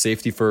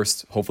safety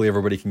first. Hopefully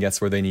everybody can get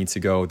to where they need to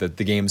go, that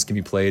the games can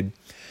be played.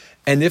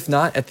 And if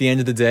not, at the end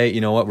of the day,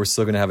 you know what? We're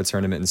still going to have a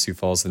tournament in Sioux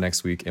Falls the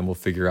next week, and we'll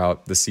figure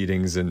out the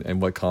seedings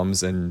and what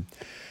comes, and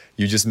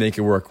you just make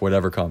it work,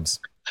 whatever comes.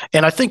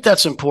 And I think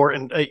that's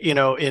important,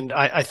 and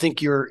I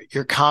think your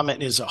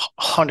comment is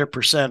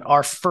 100%.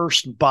 Our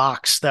first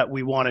box that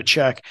we want to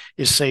check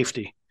is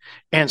safety.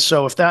 And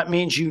so if that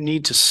means you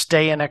need to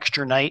stay an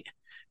extra night,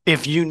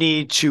 if you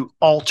need to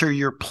alter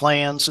your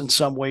plans in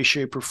some way,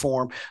 shape, or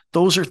form,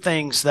 those are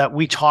things that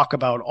we talk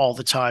about all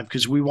the time,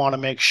 because we want to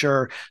make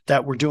sure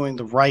that we're doing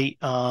the right,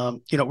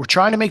 we're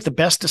trying to make the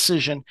best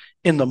decision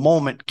in the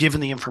moment,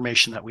 given the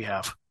information that we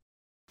have.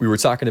 We were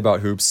talking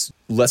about hoops.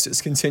 Let's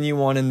just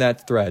continue on in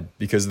that thread,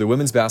 because the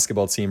women's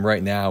basketball team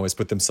right now has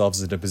put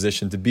themselves in a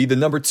position to be the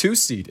number 2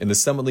 seed in the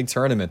Summit League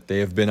tournament. They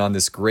have been on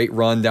this great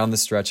run down the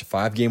stretch, a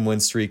 5-game win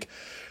streak.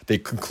 They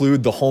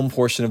conclude the home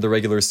portion of the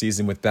regular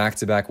season with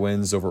back-to-back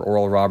wins over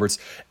Oral Roberts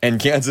and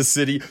Kansas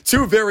City.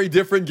 2 very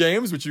different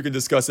games, which you can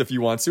discuss if you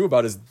want to,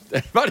 about as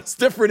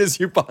different as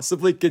you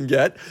possibly can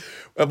get,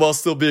 while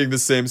still being the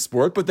same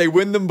sport. But they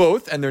win them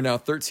both, and they're now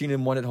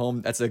 13-1 at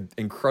home. That's an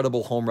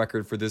incredible home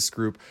record for this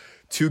group.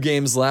 2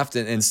 games left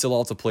and still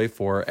all to play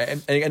for.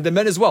 And the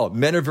men as well.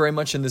 Men are very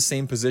much in the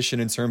same position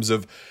in terms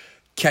of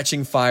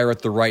catching fire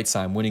at the right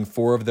time, winning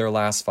 4 of their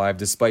last 5,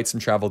 despite some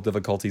travel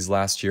difficulties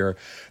last year.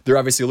 They're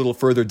obviously a little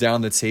further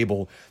down the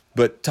table,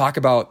 but talk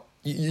about,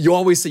 you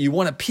always say you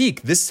want to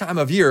peak this time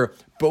of year.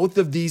 Both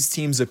of these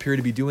teams appear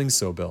to be doing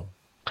so, Bill.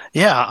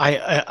 Yeah,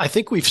 I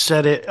think we've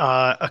said it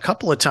a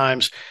couple of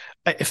times.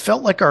 It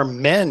felt like our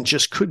men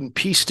just couldn't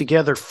piece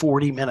together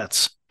 40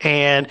 minutes.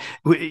 And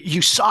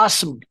you saw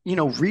some,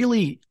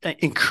 really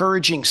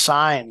encouraging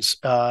signs.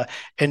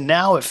 And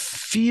now it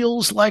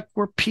feels like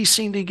we're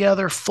piecing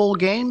together full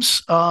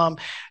games.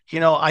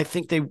 I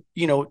think they,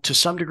 to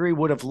some degree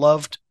would have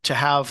loved to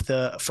have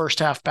the first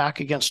half back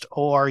against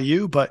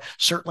ORU, but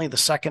certainly the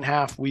second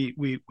half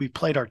we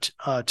played our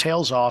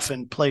tails off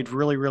and played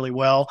really, really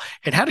well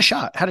and had a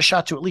shot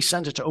to at least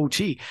send it to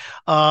OT.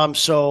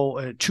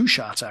 So 2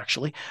 shots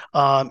actually.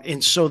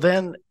 And so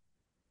then,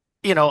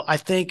 I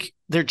think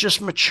they're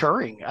just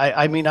maturing.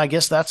 I mean, I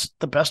guess that's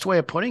the best way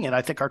of putting it.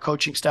 I think our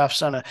coaching staff's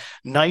done a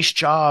nice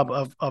job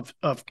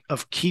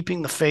of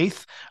keeping the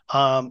faith,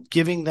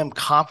 giving them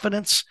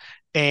confidence,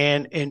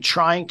 and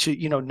trying to,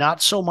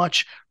 not so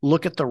much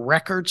look at the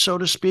record, so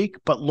to speak,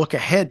 but look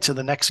ahead to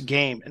the next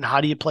game and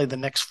how do you play the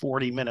next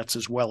 40 minutes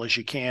as well as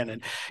you can.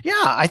 And yeah,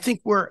 I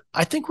think we're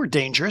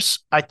dangerous.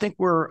 I think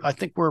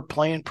we're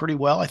playing pretty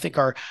well. I think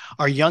our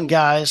young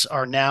guys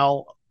are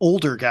now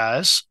older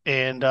guys,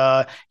 and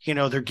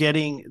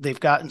they've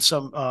gotten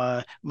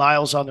some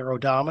miles on their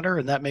odometer,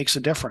 and that makes a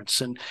difference.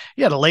 And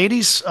yeah, the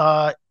ladies,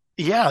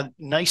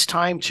 nice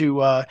time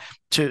to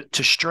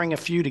string a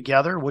few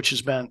together, which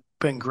has been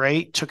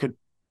great.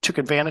 Took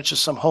advantage of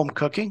some home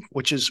cooking,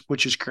 which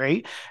is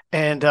great.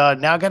 And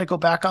now got to go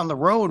back on the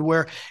road,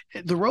 where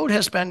the road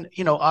has been,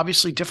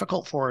 obviously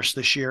difficult for us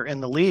this year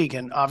in the league.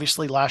 And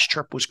obviously last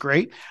trip was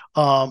great.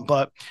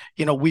 But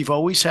we've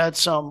always had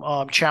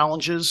some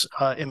challenges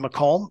in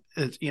Macomb.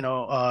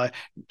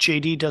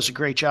 JD does a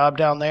great job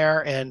down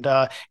there. And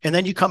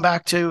then you come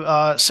back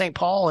to St.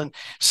 Paul, and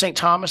St.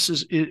 Thomas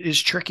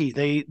is tricky.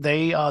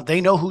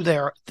 They know who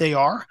they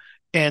are.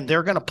 And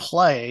they're going to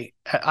play,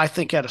 I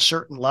think, at a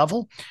certain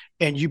level,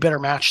 and you better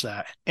match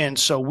that. And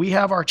so we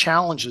have our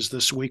challenges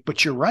this week,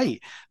 but you're right.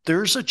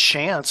 There's a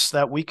chance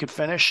that we could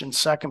finish in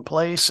second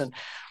place. And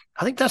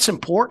I think that's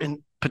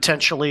important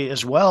potentially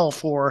as well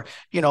for,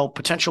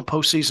 potential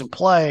postseason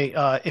play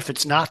if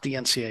it's not the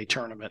NCAA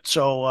tournament.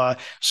 So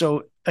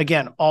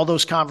again, all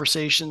those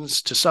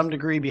conversations to some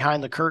degree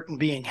behind the curtain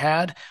being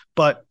had,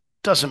 but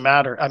doesn't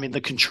matter. I mean,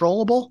 the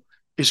controllable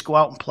is go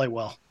out and play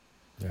well.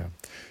 Yeah.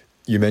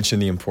 You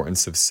mentioned the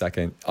importance of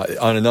second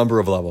on a number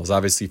of levels.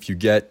 Obviously, if you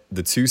get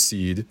the 2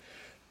 seed,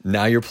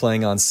 now you're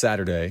playing on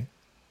Saturday.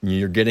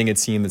 You're getting a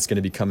team that's going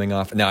to be coming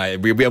off. Now,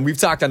 we've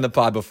talked on the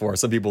pod before.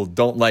 Some people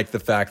don't like the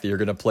fact that you're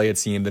going to play a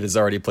team that has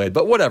already played.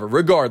 But whatever,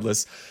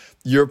 regardless,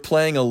 you're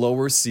playing a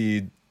lower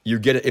seed.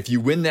 If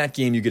you win that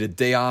game, you get a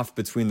day off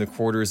between the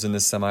quarters and the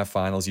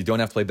semifinals. You don't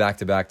have to play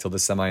back-to-back till the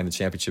semi and the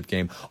championship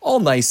game. All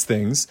nice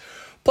things.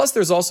 Plus,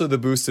 there's also the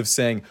boost of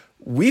saying,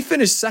 we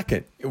finished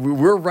second.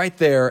 We're right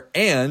there.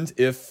 And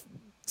if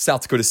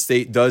South Dakota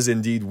State does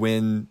indeed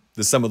win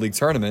the Summit League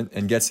tournament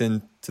and gets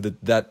into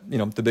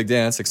the big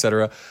dance, et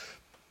cetera,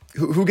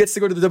 who gets to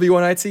go to the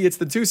WNIT? It's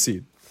the 2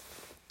 seed.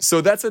 So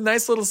that's a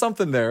nice little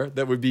something there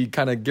that would be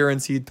kind of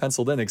guaranteed,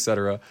 penciled in, et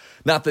cetera.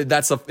 Not that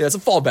that's a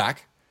fallback,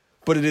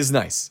 but it is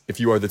nice if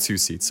you are the 2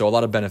 seed. So a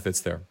lot of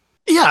benefits there.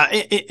 Yeah,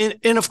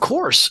 and of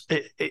course,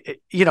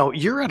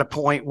 you're at a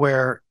point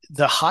where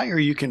the higher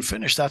you can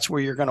finish, that's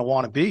where you're going to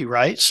want to be,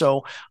 right?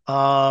 So,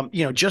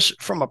 just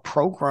from a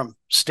program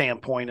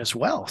standpoint as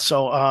well.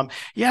 So, I'm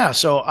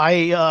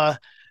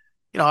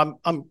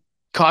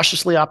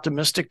cautiously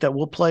optimistic that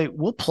we'll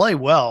play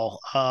well.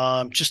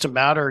 Just a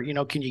matter,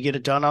 can you get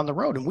it done on the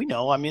road? And we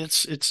know, I mean,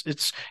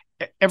 it's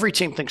every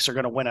team thinks they're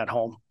going to win at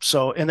home.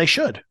 So, and they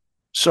should.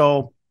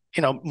 So,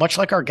 much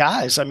like our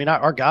guys, I mean,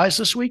 our guys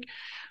this week,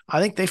 I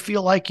think they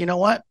feel like,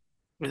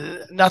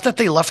 not that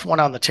they left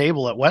one on the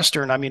table at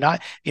Western. I mean,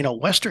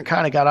 Western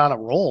kind of got on a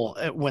roll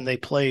when they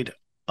played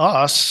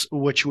us,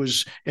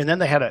 and then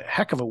they had a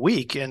heck of a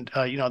week, and,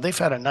 they've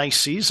had a nice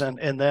season.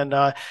 And then,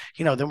 then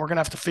we're going to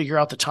have to figure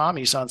out the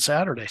Tommies on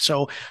Saturday.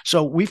 So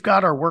we've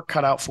got our work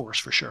cut out for us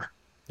for sure.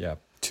 Yeah.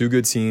 2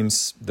 good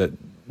teams that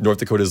North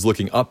Dakota is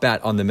looking up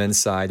at on the men's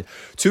side.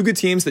 2 good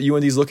teams that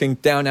UND is looking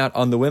down at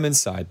on the women's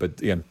side. But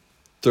again,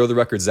 throw the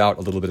records out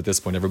a little bit at this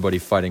point. Everybody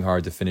fighting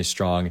hard to finish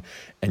strong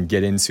and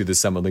get into the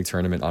Summit League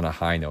tournament on a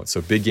high note. So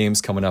big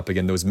games coming up.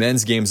 Again, those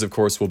men's games, of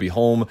course, will be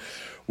home.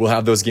 We'll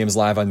have those games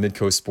live on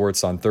Midcoast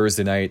Sports on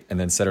Thursday night and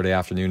then Saturday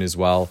afternoon as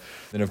well.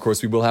 And, of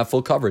course, we will have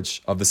full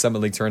coverage of the Summit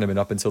League tournament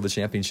up until the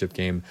championship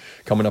game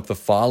coming up the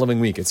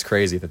following week. It's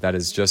crazy that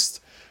is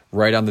just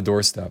right on the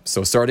doorstep.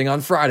 So starting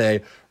on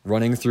Friday,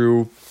 running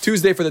through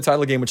Tuesday for the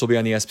title game, which will be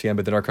on ESPN,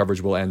 but then our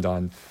coverage will end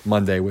on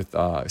Monday with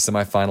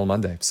semifinal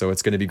Monday. So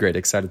it's going to be great.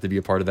 Excited to be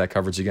a part of that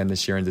coverage again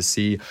this year and to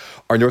see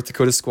our North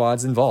Dakota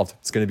squads involved.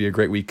 It's going to be a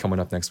great week coming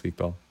up next week,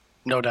 Bill.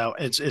 No doubt.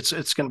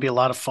 It's going to be a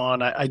lot of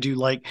fun. I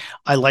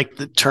like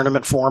the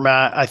tournament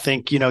format. I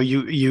think,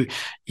 you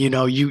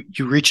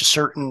reach a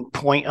certain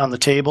point on the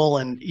table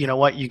and you know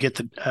what, you get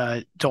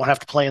the, don't have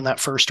to play in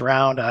that first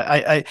round.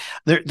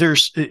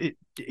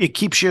 It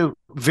keeps you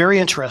very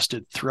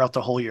interested throughout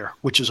the whole year,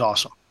 which is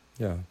awesome.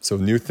 Yeah. So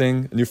new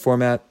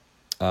format,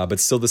 but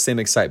still the same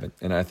excitement.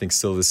 And I think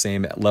still the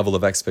same level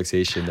of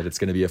expectation that it's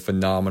going to be a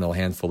phenomenal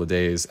handful of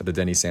days at the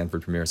Denny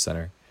Sanford Premier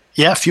Center.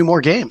 Yeah, a few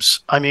more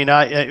games. I mean,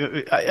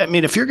 I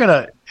mean, if you're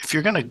gonna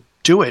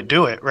do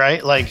it,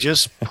 right? Like,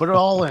 just put it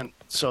all in.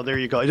 So there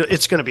you go.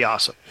 It's gonna be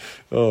awesome.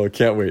 Oh,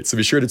 can't wait. So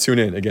be sure to tune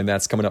in. Again,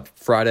 that's coming up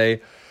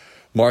Friday,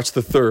 March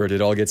the 3rd.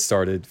 It all gets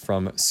started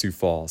from Sioux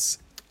Falls.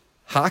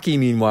 Hockey,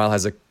 meanwhile,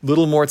 has a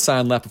little more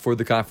time left before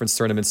the conference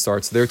tournament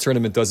starts. Their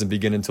tournament doesn't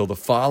begin until the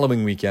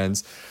following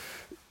weekend.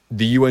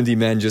 The UND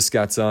men just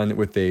got done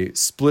with a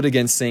split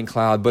against St.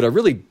 Cloud, but a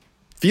really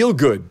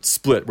feel-good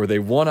split where they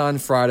won on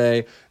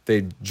Friday.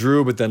 They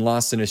drew, but then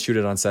lost in a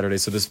shootout on Saturday.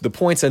 So the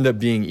points end up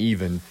being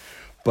even.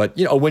 But,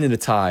 a win and a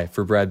tie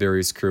for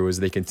Bradbury's crew as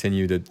they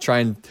continue to try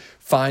and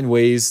find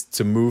ways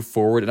to move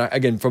forward. And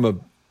again, from a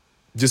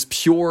just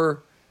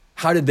pure,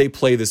 how did they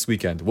play this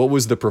weekend? What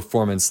was the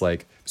performance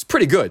like? It was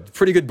pretty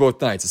good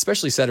both nights,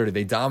 especially Saturday.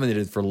 They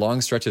dominated for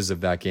long stretches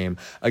of that game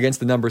against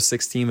the number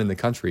 6 team in the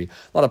country.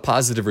 A lot of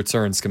positive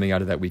returns coming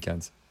out of that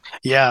weekend.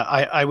 Yeah,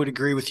 I would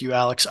agree with you,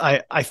 Alex.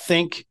 I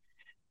think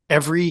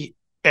every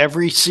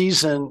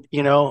season,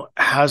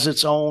 has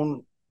its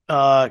own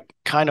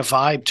kind of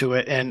vibe to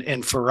it.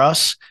 And for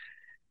us,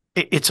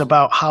 it's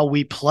about how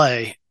we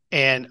play.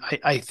 And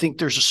I think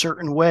there's a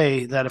certain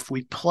way that if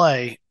we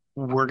play,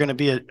 we're going to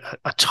be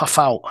a tough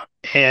out.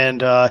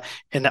 And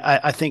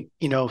I think,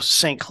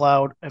 St.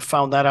 Cloud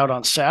found that out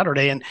on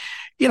Saturday. And,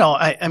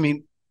 I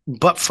mean,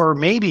 but for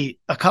maybe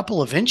a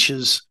couple of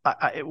inches,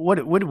 what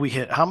did we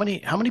hit? How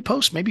many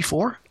posts? Maybe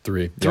 4?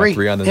 3. Yeah,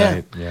 3 on the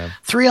night. Yeah.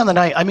 3 on the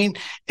night. I mean,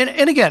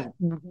 and again,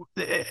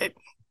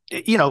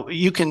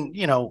 you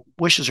can,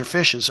 wishes or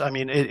fishes. I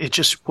mean, it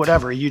just,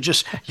 whatever. You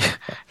just,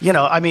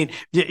 I mean,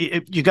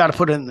 you got to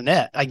put it in the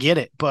net. I get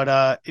it. But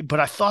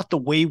I thought the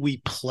way we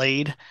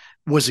played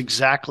was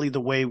exactly the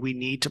way we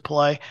need to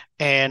play.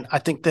 And I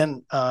think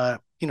then, the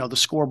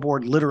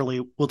scoreboard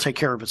literally will take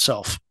care of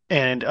itself.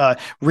 And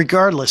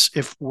regardless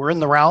if we're in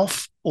the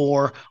Ralph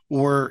or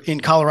we're in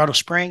Colorado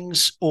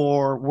Springs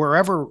or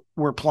wherever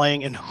we're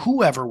playing and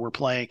whoever we're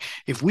playing,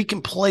 if we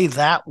can play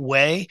that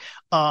way,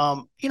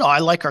 I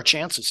like our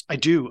chances. I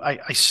do.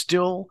 I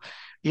still,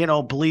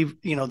 believe,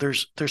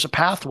 there's a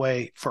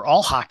pathway for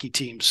all hockey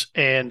teams.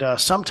 And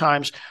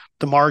sometimes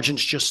the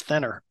margin's just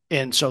thinner.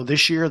 And so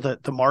this year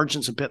the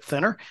margin's a bit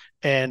thinner.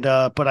 And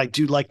but I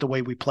do like the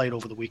way we played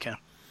over the weekend.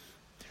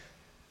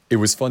 It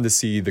was fun to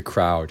see the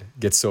crowd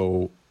get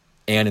so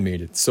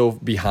animated, so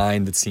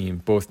behind the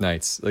team both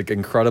nights, like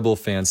incredible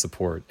fan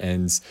support.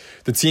 And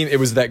the team, it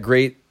was that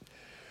great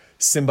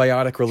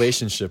symbiotic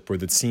relationship where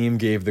the team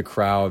gave the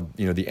crowd,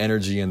 the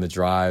energy and the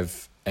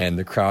drive, and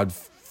the crowd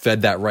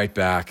fed that right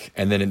back.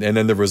 And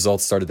then the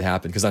results started to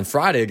happen. Because on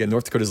Friday, again,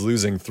 North Dakota's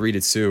losing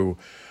 3-2,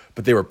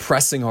 but they were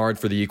pressing hard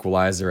for the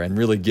equalizer and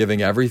really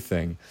giving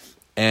everything.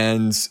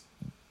 And,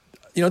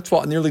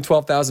 nearly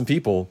 12,000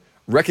 people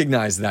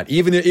recognized that,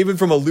 even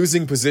from a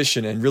losing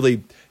position, and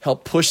really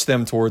helped push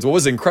them towards what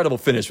was an incredible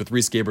finish with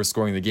Reese Gaber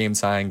scoring the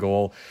game-tying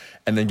goal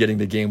and then getting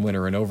the game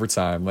winner in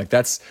overtime.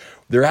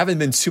 There haven't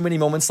been too many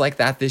moments like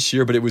that this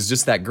year, but it was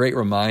just that great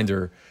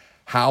reminder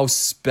how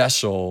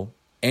special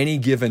any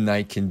given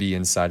night can be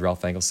inside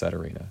Ralph Engelstad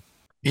Arena.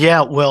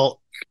 Yeah, well,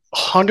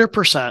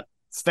 100%.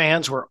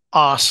 Fans were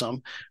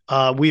awesome.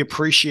 We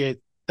appreciate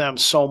them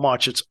so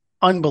much. It's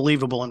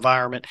unbelievable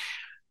environment.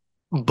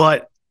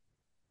 But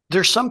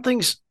there's some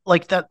things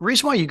like that. The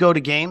reason why you go to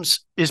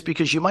games is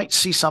because you might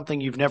see something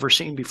you've never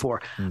seen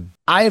before.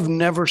 I have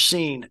never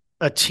seen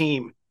a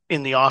team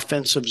in the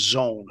offensive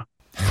zone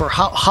for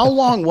how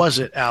long was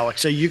it,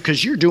 Alex?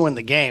 Because you're doing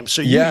the game,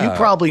 so you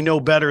probably know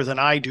better than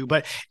I do.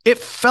 But it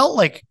felt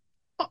like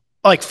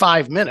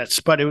 5 minutes,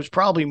 but it was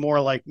probably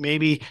more like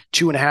maybe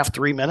 2.5,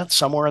 3 minutes,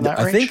 somewhere in that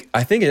range.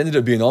 I think it ended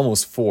up being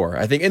almost 4.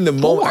 I think in the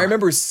moment, I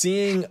remember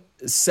seeing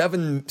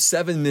 7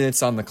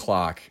 minutes on the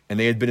clock, and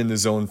they had been in the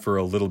zone for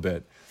a little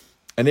bit.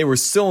 And they were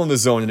still in the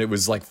zone, and it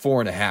was like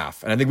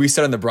 4.5. And I think we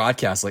said on the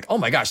broadcast, like, oh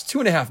my gosh,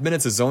 2.5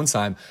 minutes of zone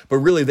time. But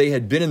really, they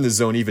had been in the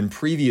zone even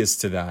previous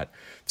to that.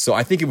 So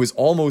I think it was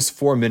almost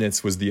 4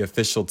 minutes was the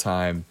official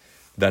time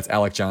that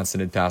Alec Johnson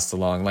had passed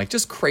along. Like,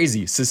 just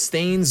crazy.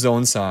 Sustained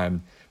zone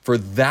time for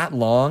that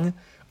long.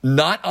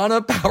 Not on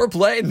a power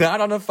play, not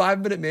on a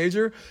 5-minute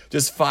major.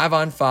 Just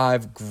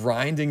 5-on-5,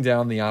 grinding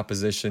down the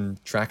opposition,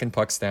 tracking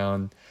pucks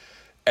down.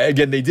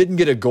 Again, they didn't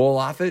get a goal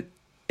off it,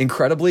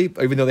 incredibly,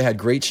 even though they had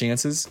great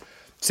chances.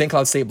 St.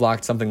 Cloud State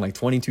blocked something like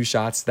 22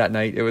 shots that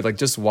night. It was like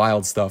just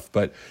wild stuff,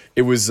 but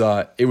it was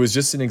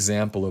just an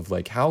example of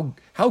like how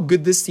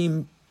good this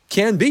team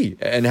can be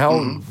and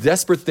how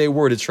desperate they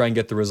were to try and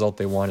get the result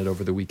they wanted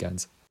over the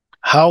weekends.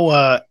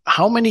 How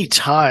many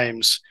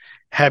times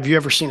have you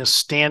ever seen a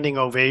standing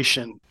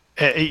ovation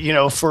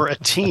for a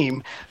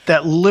team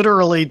that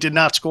literally did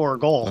not score a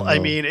goal. I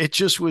mean,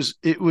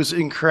 it was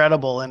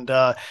incredible. And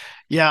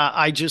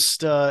I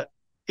just,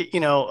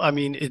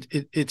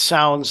 it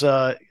sounds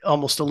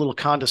almost a little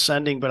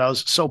condescending, but I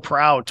was so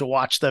proud to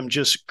watch them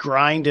just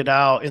grind it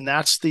out. And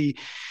that's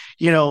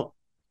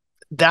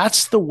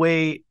that's the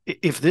way,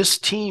 if this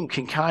team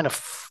can kind of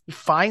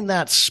find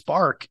that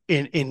spark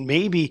and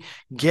maybe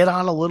get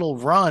on a little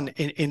run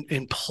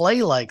and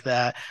play like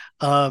that,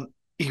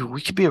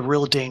 we could be a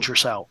real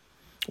dangerous out.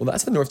 Well,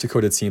 that's the North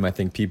Dakota team I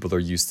think people are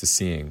used to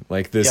seeing.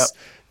 Like this,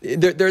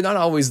 they're not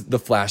always the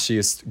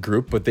flashiest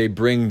group, but they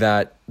bring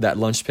that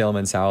lunch pail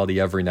mentality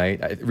every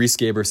night. Reese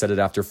Gaber said it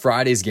after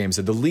Friday's game,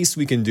 said the least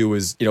we can do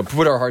is,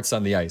 put our hearts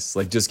on the ice,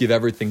 like just give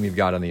everything we've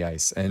got on the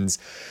ice. And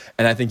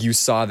I think you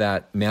saw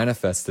that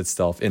manifest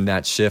itself in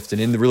that shift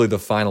and in really the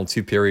final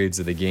 2 periods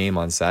of the game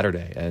on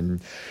Saturday. And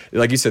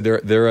like you said,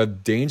 they're a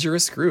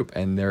dangerous group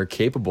and they're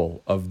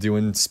capable of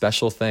doing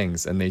special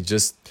things. And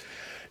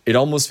it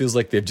almost feels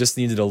like they've just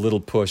needed a little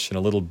push and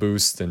a little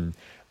boost. And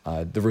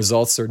the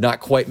results are not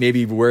quite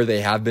maybe where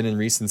they have been in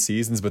recent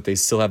seasons, but they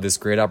still have this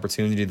great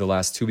opportunity the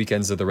last 2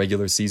 weekends of the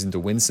regular season to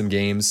win some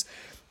games.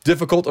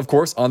 Difficult, of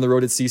course, on the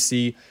road at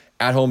CC,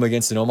 at home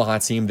against an Omaha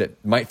team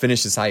that might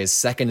finish as high as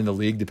second in the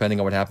league, depending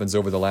on what happens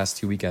over the last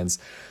 2 weekends.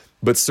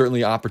 But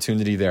certainly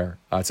opportunity there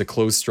to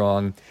close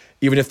strong,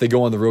 even if they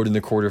go on the road in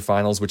the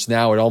quarterfinals, which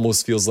now it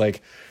almost feels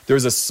like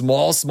there's a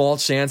small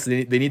chance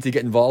they need to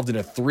get involved in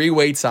a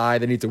 3-way tie.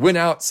 They need to win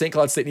out. St.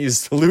 Cloud State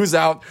needs to lose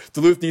out.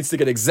 Duluth needs to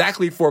get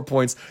exactly 4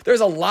 points. There's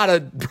a lot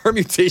of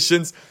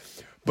permutations,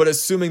 but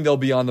assuming they'll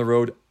be on the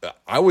road,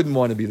 I wouldn't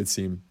want to be the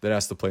team that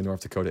has to play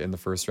North Dakota in the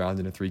first round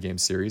in a 3-game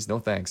series. No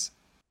thanks.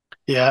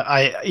 Yeah,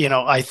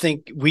 I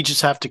think we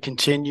just have to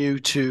continue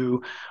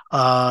to,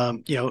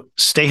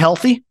 stay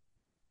healthy.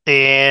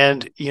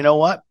 And you know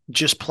what?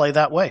 Just play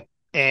that way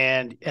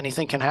and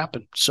anything can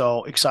happen.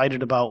 So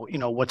excited about,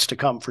 what's to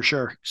come for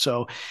sure.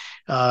 So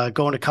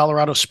going to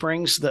Colorado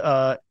Springs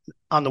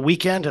on the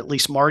weekend, at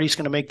least Marty's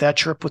going to make that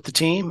trip with the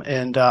team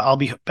and I'll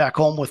be back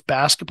home with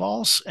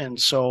basketballs. And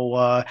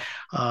so,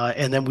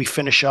 and then we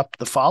finish up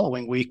the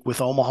following week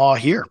with Omaha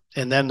here.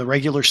 And then the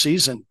regular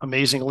season,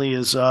 amazingly,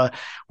 is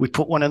we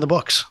put one in the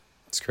books.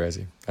 It's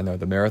crazy. I know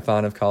the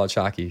marathon of college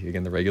hockey,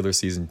 again, the regular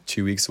season,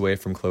 2 weeks away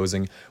from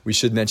closing. We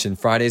should mention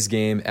Friday's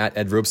game at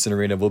Ed Robson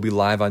Arena will be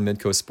live on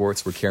Midco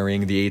Sports. We're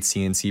carrying the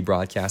AT&T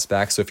broadcast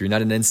back. So if you're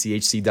not an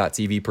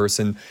NCHC.TV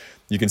person,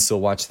 you can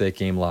still watch that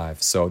game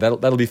live. So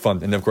that'll be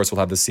fun. And then, of course, we'll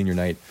have the senior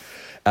night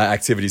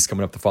activities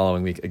coming up the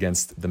following week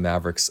against the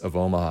Mavericks of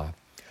Omaha.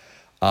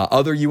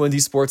 Other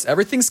UND sports,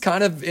 everything's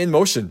kind of in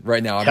motion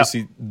right now.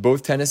 Obviously,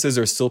 both tennises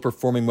are still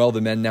performing well.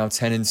 The men now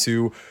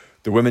 10-2.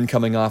 The women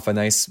coming off a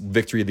nice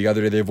victory the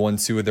other day. They've won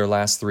 2 of their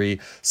last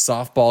 3.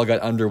 Softball got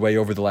underway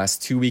over the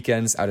last 2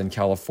 weekends out in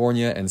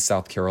California and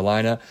South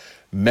Carolina.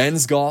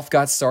 Men's golf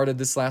got started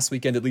this last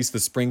weekend, at least the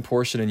spring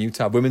portion in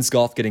Utah. Women's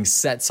golf getting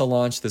set to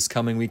launch this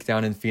coming week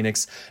down in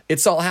Phoenix.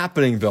 It's all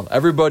happening, Bill.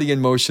 Everybody in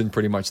motion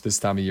pretty much this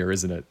time of year,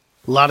 isn't it?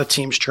 A lot of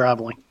teams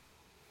traveling.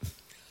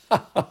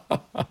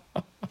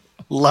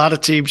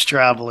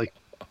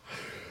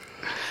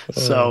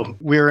 So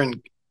we're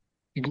in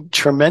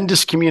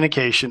tremendous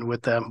communication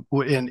with them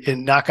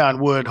in knock on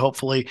wood.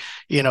 Hopefully,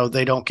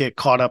 they don't get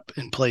caught up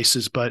in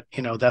places, but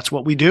that's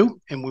what we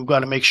do. And we've got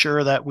to make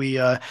sure that we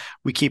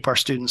keep our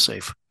students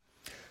safe.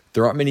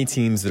 There aren't many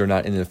teams that are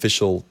not in an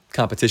official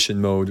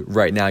competition mode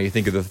right now. You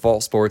think of the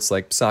fall sports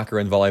like soccer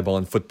and volleyball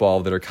and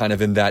football that are kind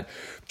of in that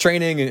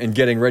training and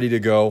getting ready to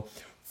go.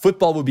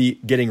 Football will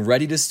be getting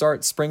ready to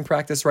start spring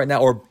practice right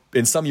now, or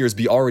in some years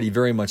be already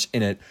very much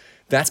in it.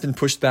 That's been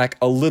pushed back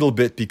a little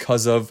bit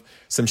because of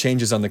some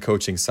changes on the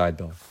coaching side,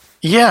 Bill.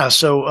 Yeah,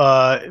 so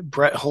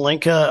Brett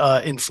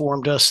Holenka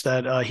informed us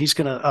that he's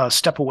going to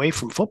step away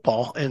from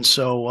football. And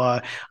so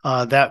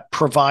that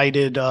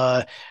provided,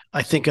 I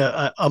think,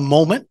 a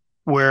moment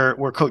where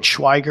Coach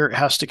Schweiger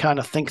has to kind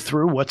of think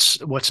through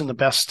what's in the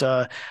best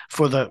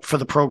for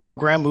the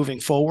program moving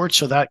forward.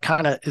 So that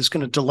kind of is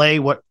going to delay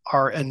what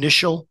our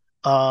initial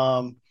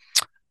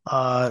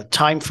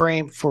time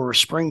frame for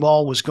spring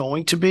ball was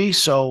going to be.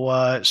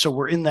 So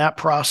we're in that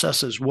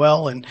process as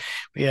well, and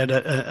we had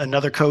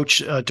another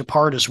coach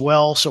depart as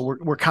well. So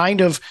we're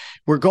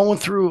going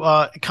through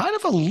kind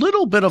of a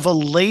little bit of a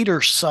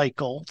later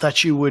cycle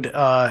that you would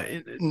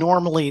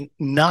normally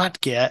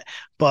not get,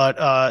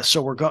 but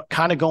so we're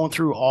kind of going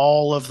through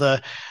all of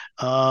the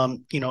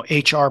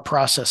HR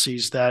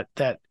processes that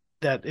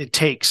it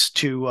takes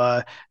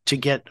to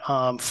get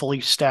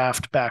fully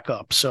staffed back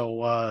up.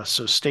 So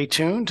stay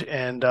tuned,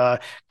 and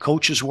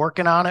coach is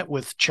working on it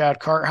with Chad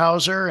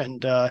Karthauser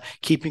and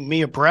keeping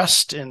me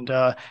abreast, and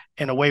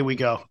away we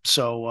go.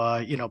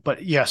 So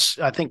but yes,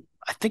 I think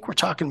we're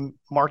talking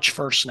March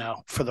 1st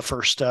now for the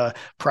first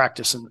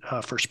practice and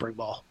for spring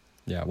ball.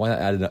 Yeah, why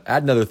not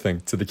add another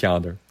thing to the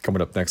calendar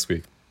coming up next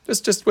week?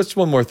 Just what's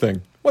one more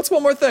thing? What's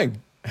one more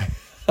thing?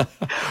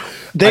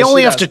 They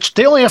only have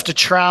to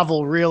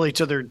travel really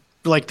to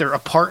their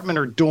apartment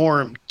or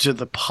dorm to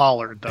the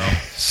Pollard, though.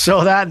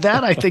 So that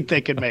I think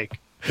they could make.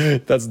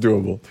 That's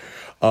doable.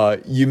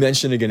 You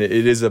mentioned again, it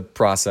is a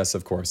process,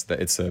 of course, that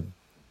it's a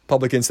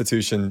public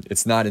institution.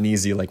 It's not an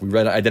easy, like we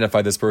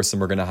identify this person,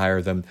 we're going to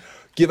hire them.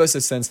 Give us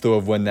a sense, though,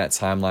 of when that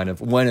timeline of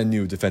when a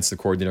new defensive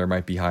coordinator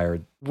might be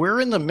hired.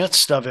 We're in the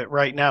midst of it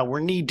right now. We're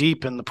knee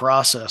deep in the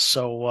process.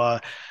 So,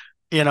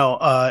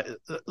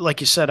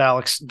 like you said,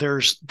 Alex,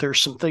 there's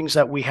some things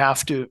that we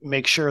have to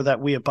make sure that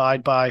we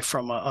abide by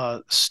from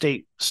a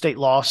state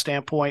law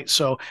standpoint.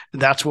 So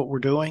that's what we're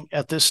doing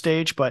at this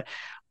stage. But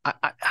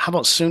how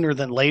about sooner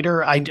than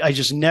later? I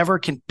just never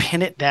can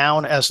pin it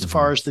down as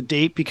far as the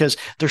date, because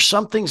there's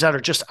some things that are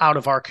just out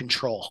of our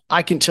control.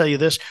 I can tell you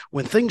this: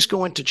 when things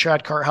go into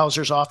Chad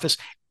Carthauser's office,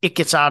 it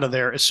gets out of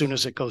there as soon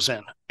as it goes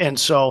in. And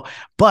so,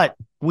 but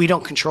we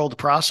don't control the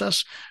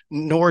process,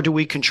 nor do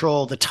we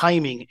control the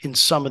timing in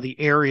some of the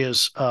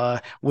areas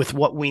with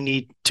what we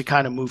need to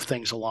kind of move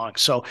things along.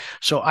 So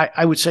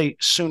I would say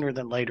sooner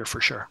than later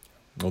for sure.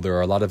 Well, there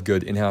are a lot of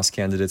good in-house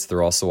candidates.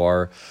 There also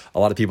are a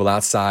lot of people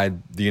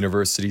outside the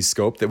university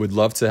scope that would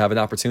love to have an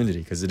opportunity,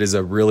 because it is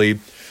a really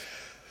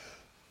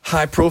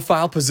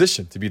high-profile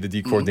position to be the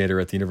D coordinator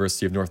at the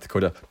University of North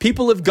Dakota.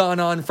 People have gone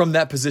on from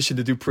that position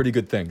to do pretty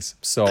good things.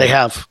 So they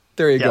have.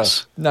 There you go.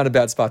 Not a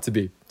bad spot to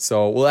be.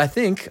 So, well, I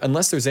think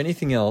unless there's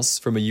anything else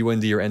from a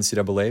UND or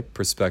NCAA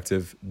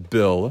perspective,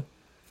 Bill,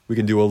 we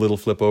can do a little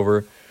flip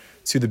over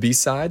to the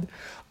B-side.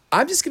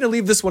 I'm just going to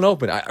leave this one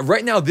open.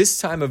 Right now, this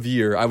time of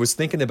year, I was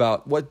thinking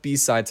about what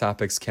B-side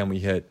topics can we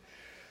hit.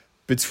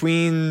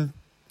 Between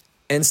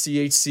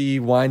NCHC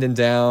winding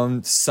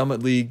down,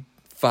 Summit League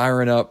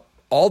firing up,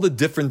 all the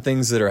different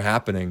things that are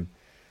happening,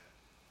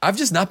 I've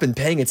just not been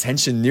paying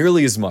attention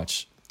nearly as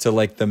much to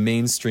like the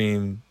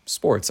mainstream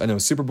sports. I know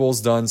Super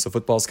Bowl's done, so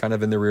football's kind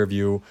of in the rear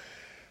view.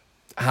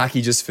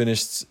 Hockey just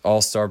finished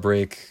All-Star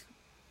break.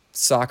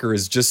 Soccer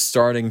is just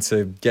starting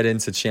to get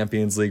into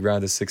Champions League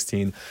round of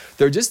 16.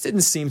 There just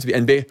didn't seem to be,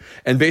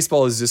 and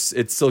baseball is just,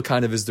 it still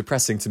kind of is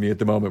depressing to me at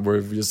the moment,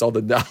 where just all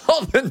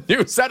the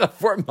news out of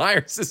Fort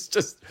Myers is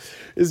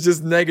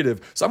just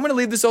negative. So I'm going to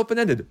leave this open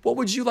ended. What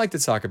would you like to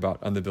talk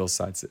about on the Bill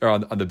side, or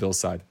on the Bill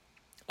side,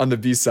 on the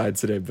B side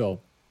today,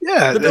 Bill?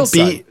 Yeah, the Bill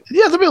side.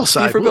 Yeah, the Bill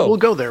side. We'll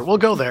go there. We'll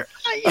go there.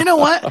 You know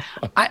what?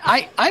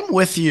 I'm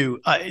with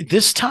you.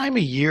 This time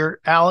of year,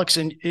 Alex,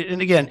 and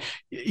again,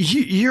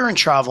 you're in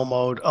travel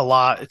mode a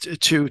lot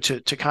to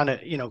kind of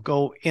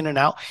go in and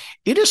out.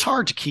 It is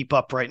hard to keep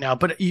up right now.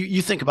 But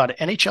you think about it: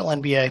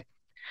 NHL,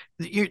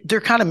 NBA,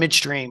 they're kind of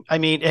midstream. I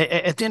mean,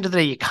 at the end of the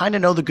day, you kind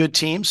of know the good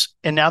teams,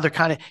 and now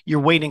they're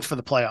you're waiting for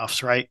the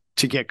playoffs, right,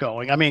 to get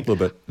going. I mean, a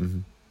little bit. Mm-hmm.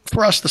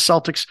 For us, the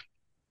Celtics,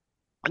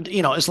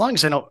 as long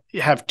as they don't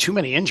have too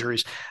many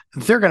injuries,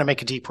 they're going to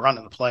make a deep run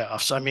in the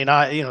playoffs. I mean,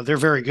 they're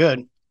very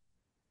good,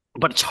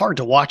 but it's hard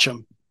to watch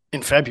them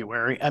in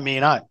February. I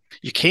mean,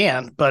 you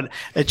can, but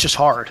it's just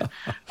hard.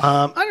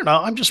 I don't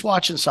know. I'm just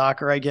watching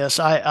soccer, I guess.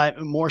 I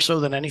more so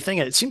than anything.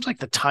 It seems like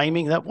the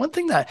timing, that one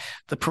thing that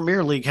the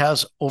Premier League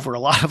has over a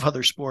lot of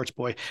other sports,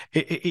 boy,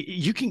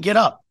 you can get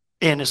up,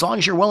 and as long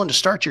as you're willing to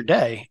start your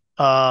day,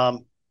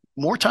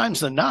 more times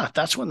than not,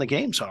 that's when the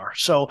games are.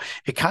 So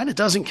it kind of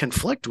doesn't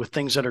conflict with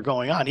things that are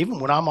going on. Even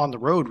when I'm on the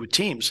road with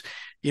teams,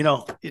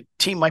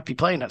 team might be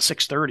playing at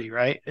 6:30,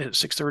 right? At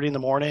 6:30 in the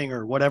morning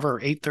or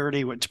whatever,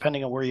 8:30,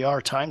 depending on where you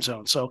are, time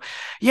zone. So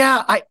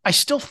yeah, I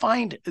still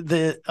find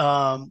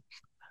the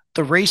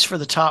race for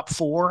the top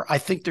four, I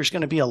think there's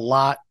going to be a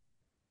lot.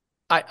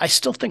 I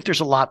still think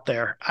there's a lot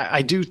there.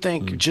 I do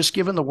think just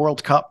given the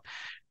World Cup,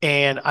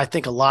 and I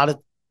think a lot of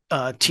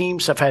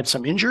teams have had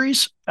some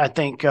injuries. I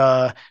think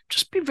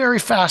just be very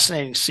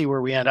fascinating to see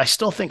where we end. I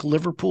still think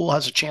Liverpool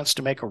has a chance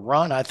to make a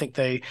run. I think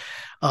they,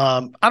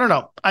 I don't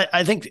know.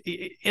 I think,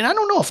 and I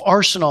don't know if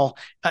Arsenal,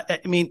 I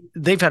mean,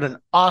 they've had an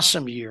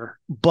awesome year,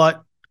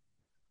 but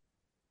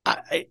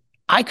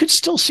I could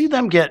still see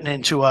them getting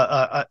into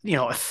a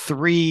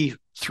three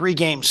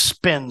game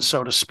spin,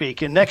 so to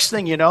speak. And next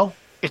thing you know,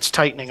 it's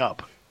tightening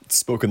up. It's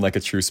spoken like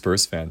a true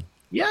Spurs fan.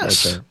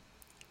 Yes. Right there.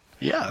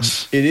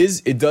 Yes.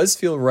 It does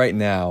feel right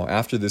now,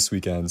 after this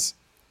weekend's,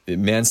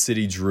 Man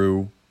City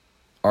drew,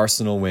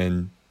 Arsenal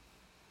win.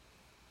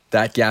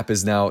 That gap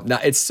is now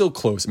it's still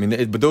close. I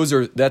mean, but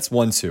that's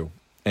 1-2.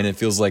 And it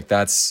feels like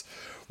that's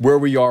where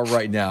we are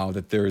right now,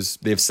 that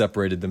they've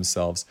separated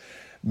themselves.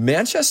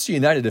 Manchester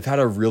United have had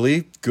a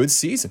really good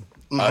season.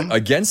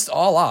 Against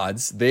all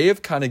odds, they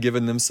have kind of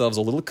given themselves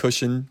a little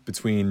cushion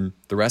between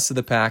the rest of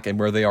the pack and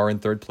where they are in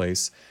third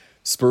place.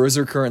 Spurs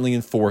are currently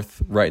in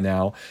fourth right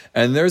now.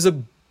 And there's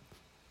a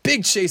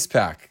big chase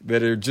pack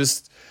that are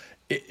just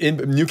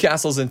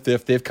Newcastle's in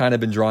fifth. They've kind of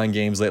been drawing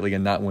games lately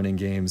and not winning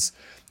games.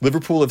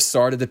 Liverpool have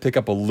started to pick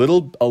up a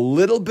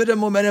little bit of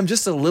momentum,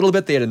 just a little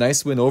bit. They had a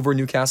nice win over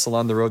Newcastle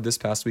on the road this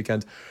past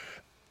weekend.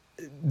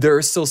 There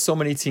are still so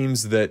many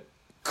teams that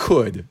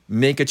could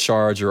make a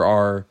charge or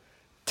are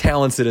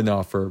talented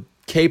enough or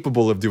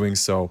capable of doing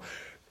so.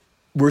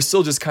 We're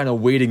still just kind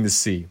of waiting to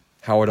see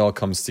how it all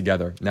comes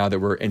together now that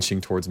we're inching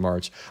towards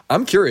March.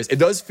 I'm curious. It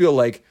does feel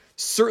like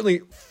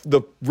certainly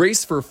the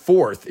race for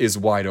fourth is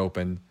wide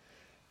open.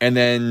 And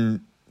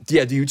then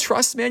Yeah, do you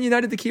trust Man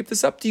United to keep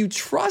this up? Do you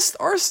trust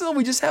Arsenal?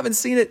 We just haven't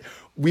seen it.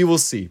 We will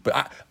see.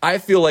 But I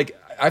feel like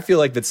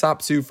the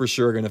top two for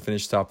sure are going to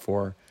finish top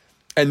four.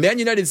 And Man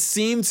United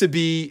seem to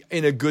be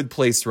in a good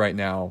place right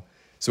now.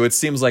 So it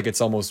seems like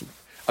it's almost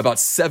about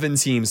 7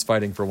 teams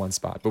fighting for one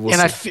spot. But we'll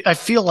see. I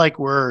feel like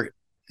we're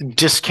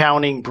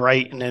discounting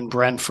Brighton and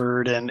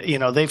Brentford, and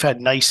they've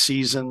had nice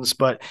seasons,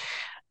 but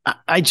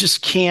I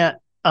just can't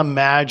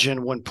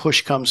imagine when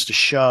push comes to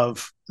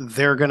shove,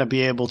 they're going to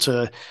be able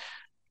to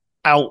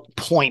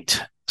outpoint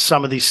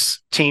some of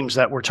these teams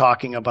that we're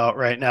talking about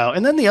right now.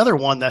 And then the other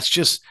one that's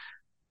just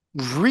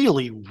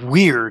really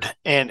weird,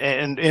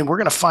 and we're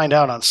going to find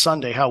out on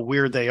Sunday how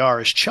weird they are,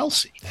 is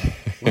Chelsea.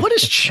 What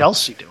is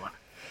Chelsea doing?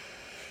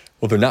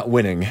 Well, they're not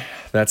winning.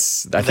 They're not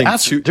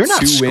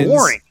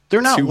scoring.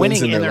 They're not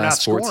winning, and they're not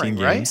scoring, 14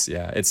 games. Right?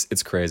 Yeah,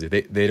 it's crazy.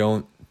 They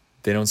don't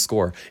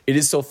score. It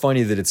is so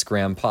funny that it's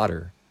Graham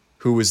Potter,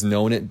 who was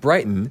known at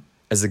Brighton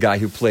as a guy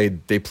who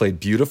played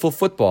beautiful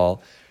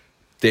football.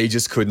 They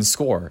just couldn't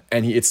score.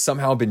 And it's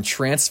somehow been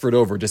transferred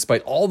over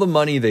despite all the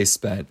money they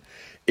spent.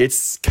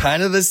 It's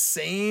kind of the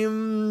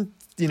same,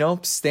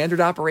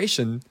 standard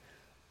operation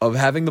of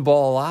having the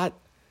ball a lot,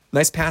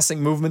 nice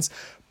passing movements,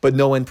 but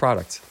no end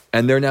product.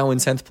 And they're now in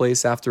 10th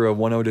place after a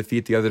 1-0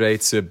 defeat the other day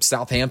to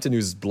Southampton,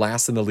 who's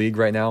last in the league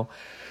right now.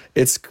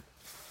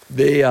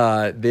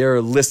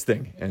 They're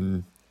listing,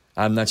 and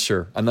I'm not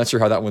sure. I'm not sure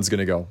how that one's going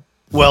to go.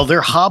 Well,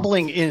 they're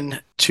hobbling in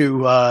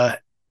to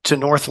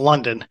North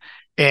London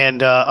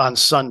and on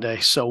Sunday,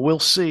 so we'll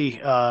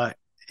see.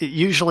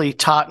 Usually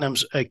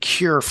Tottenham's a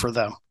cure for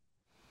them.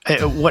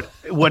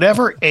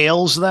 Whatever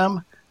ails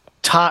them,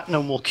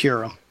 Tottenham will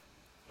cure them.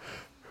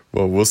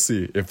 Well, we'll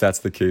see if that's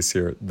the case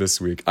here this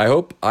week. I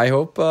hope.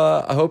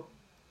 Well,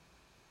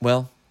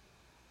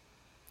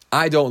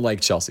 I don't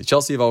like Chelsea.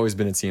 Chelsea have always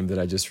been a team that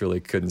I just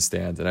really couldn't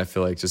stand, and I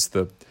feel like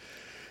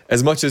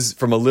as much as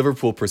from a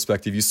Liverpool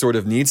perspective, you sort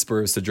of need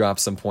Spurs to drop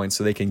some points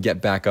so they can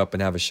get back up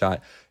and have a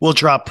shot. We'll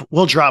drop points.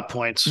 We'll drop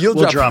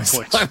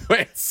points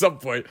at some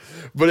point.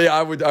 But yeah,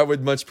 I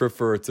would much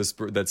prefer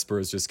that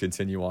Spurs just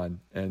continue on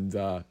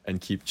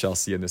and keep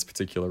Chelsea in this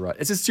particular rut.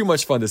 It's just too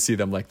much fun to see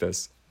them like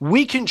this.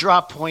 We can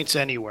drop points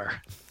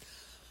anywhere.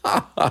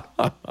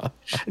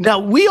 Now,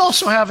 we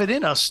also have it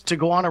in us to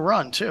go on a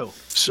run too.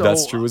 So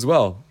that's true as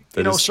well.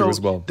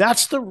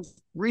 That's the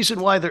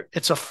reason why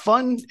it's a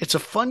fun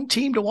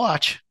team to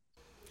watch.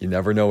 You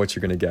never know what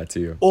you're going to get, do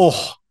you?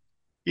 Oh,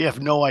 you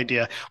have no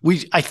idea.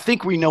 I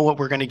think we know what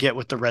we're going to get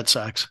with the Red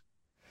Sox.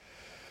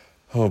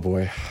 Oh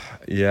boy.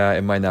 Yeah,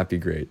 it might not be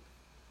great.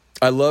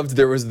 I loved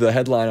there was the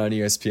headline on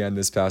ESPN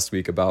this past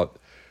week about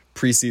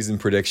preseason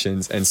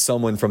predictions, and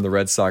someone from the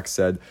Red Sox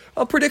said,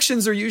 "Oh,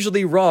 predictions are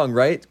usually wrong,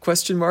 right?" ?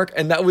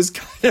 And that was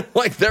kind of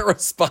like their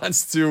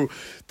response to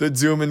the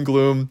doom and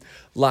gloom.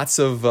 Lots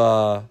of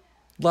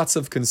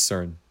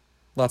concern.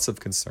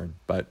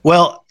 But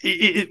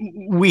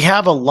we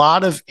have a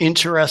lot of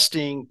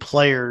interesting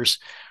players,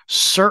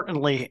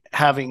 certainly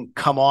having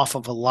come off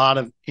of a lot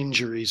of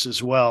injuries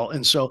as well.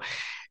 And so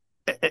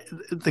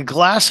the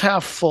glass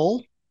half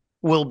full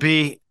will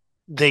be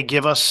they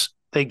give us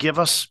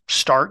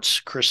starts,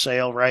 Chris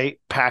Sale, right?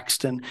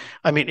 Paxton.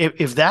 I mean,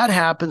 if that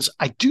happens,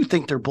 I do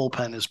think their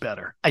bullpen is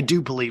better. I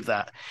do believe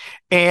that.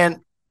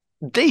 And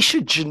they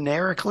should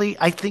generically,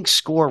 I think,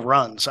 score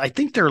runs. I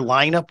think their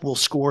lineup will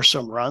score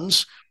some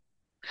runs.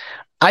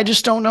 I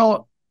just don't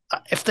know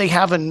if they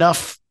have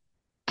enough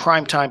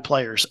primetime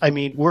players. I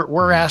mean,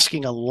 we're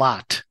asking a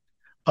lot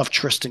of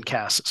Tristan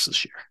Cassis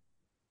this year.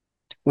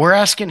 We're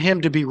asking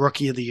him to be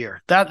Rookie of the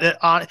Year. That's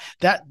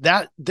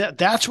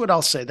what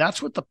I'll say.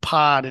 That's what the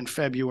pod in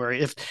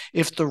February.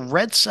 If the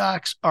Red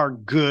Sox are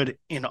good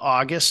in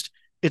August,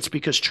 it's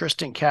because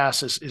Tristan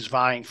Cassis is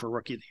vying for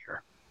Rookie of the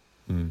Year.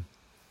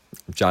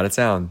 Jot it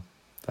down.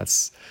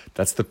 That's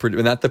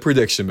not the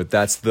prediction, but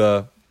that's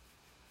the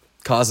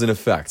cause and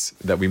effect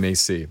that we may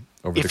see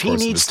over the course of the season. If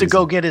he needs to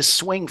go get his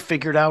swing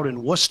figured out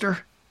in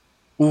Worcester,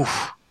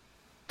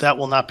 that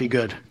will not be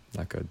good.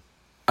 Not good.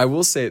 I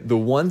will say the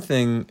one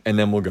thing, and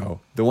then we'll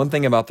go. The one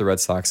thing about the Red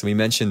Sox, and we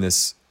mentioned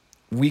this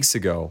weeks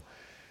ago,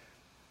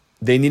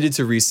 they needed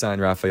to re-sign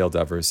Rafael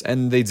Devers,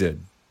 and they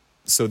did.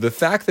 So the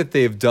fact that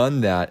they've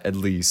done that, at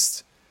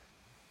least,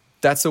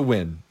 that's a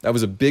win. That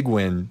was a big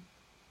win,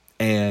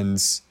 and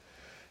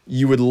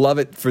you would love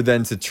it for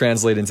them to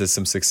translate into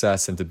some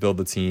success and to build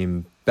the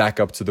team back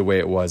up to the way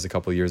it was a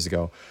couple of years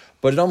ago.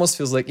 But it almost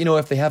feels like,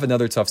 if they have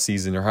another tough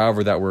season or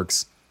however that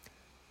works,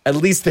 at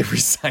least they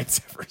re-signed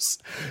Devers.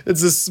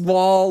 It's a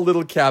small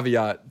little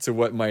caveat to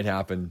what might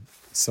happen.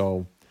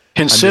 So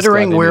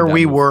considering where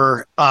we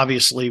were,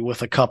 obviously,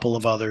 with a couple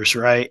of others,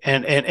 right?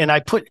 And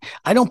I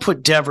don't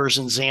put Devers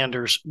in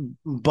Xander's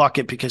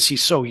bucket because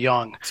he's so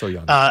young.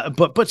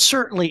 But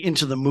certainly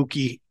into the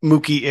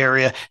Mookie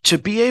area, to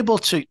be able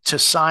to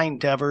sign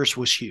Devers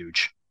was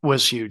huge.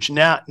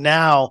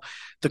 Now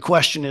the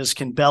question is,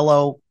 can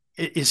Bello,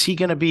 is he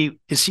going to be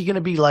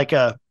like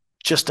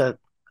just a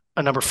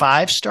number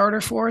 5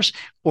 starter for us,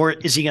 or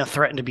is he going to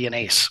threaten to be an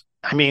ace?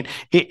 I mean,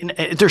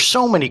 there's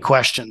so many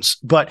questions,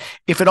 but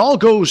if it all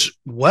goes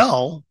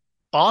well,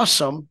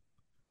 awesome.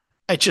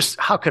 It just,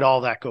 how could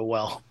all that go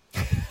well?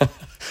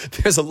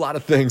 There's a lot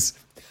of things.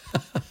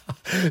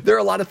 There are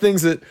a lot of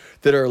things that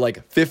are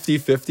like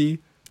 50-50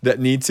 that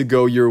need to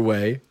go your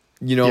way.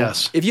 You know,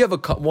 Yes. if you have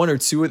one or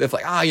two, if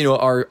like,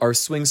 our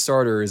swing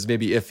starter is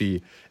maybe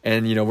iffy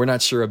and, we're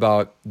not sure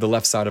about the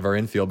left side of our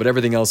infield, but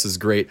everything else is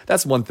great.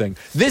 That's one thing.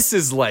 This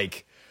is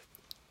like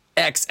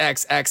X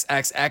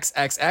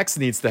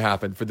needs to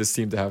happen for this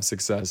team to have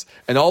success.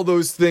 And all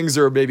those things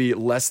are maybe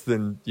less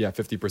than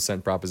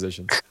 50%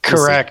 propositions.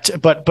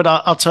 Correct. But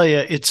I'll tell you,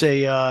 it's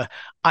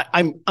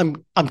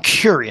I'm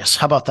curious.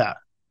 How about that?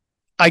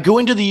 I go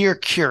into the year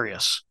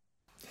curious.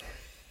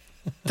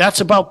 That's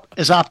about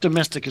as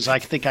optimistic as I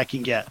think I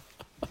can get.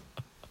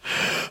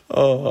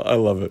 Oh, I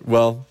love it.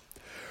 Well,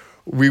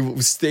 we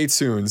stay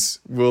tuned.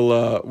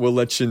 We'll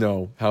let you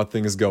know how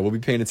things go. We'll be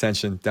paying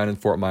attention down in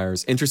Fort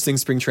Myers. Interesting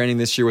spring training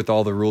this year with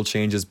all the rule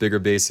changes, bigger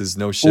bases,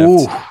 no shift.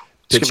 Ooh,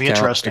 it's going to be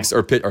interesting.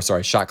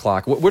 Shot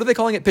clock. What are they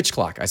calling it? Pitch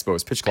clock, I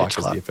suppose. Pitch clock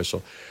is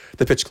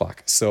the pitch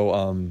clock.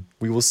 So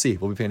we will see.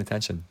 We'll be paying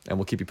attention, and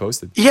we'll keep you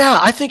posted. Yeah,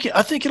 I think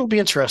it'll be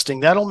interesting.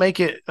 That'll make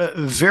it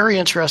very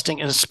interesting,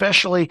 and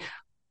especially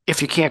if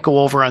you can't go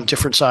over on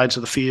different sides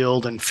of the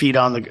field and feed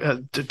on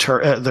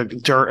the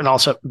dirt, and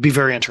also be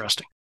very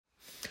interesting.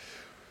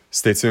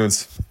 Stay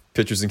tuned.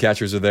 Pitchers and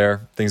catchers are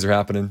there. Things are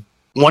happening.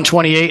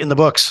 128 in the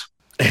books.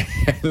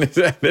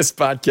 This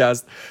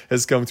podcast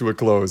has come to a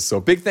close. So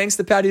big thanks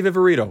to Patty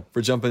Viverito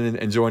for jumping in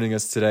and joining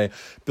us today.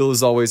 Bill,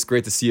 as always,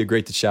 great to see you.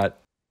 Great to chat.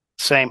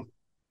 Same.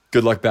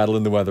 Good luck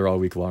battling the weather all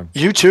week long.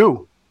 You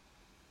too.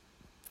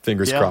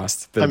 Fingers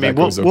crossed.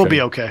 We'll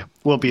be okay.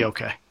 We'll be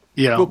okay.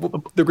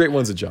 The great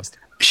ones adjust.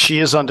 She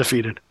is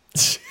undefeated.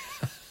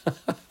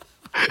 All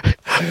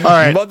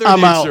right. Mother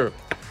I'm Nature. out.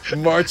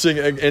 Marching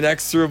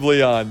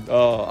inexorably on.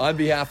 On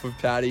behalf of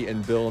Patty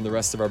and Bill and the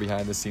rest of our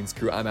behind-the-scenes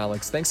crew, I'm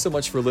Alex. Thanks so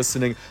much for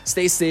listening.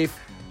 Stay safe,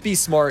 be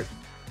smart,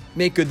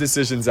 make good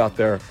decisions out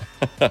there.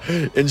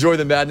 Enjoy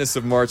the madness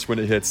of March when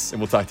it hits,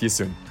 and we'll talk to you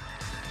soon.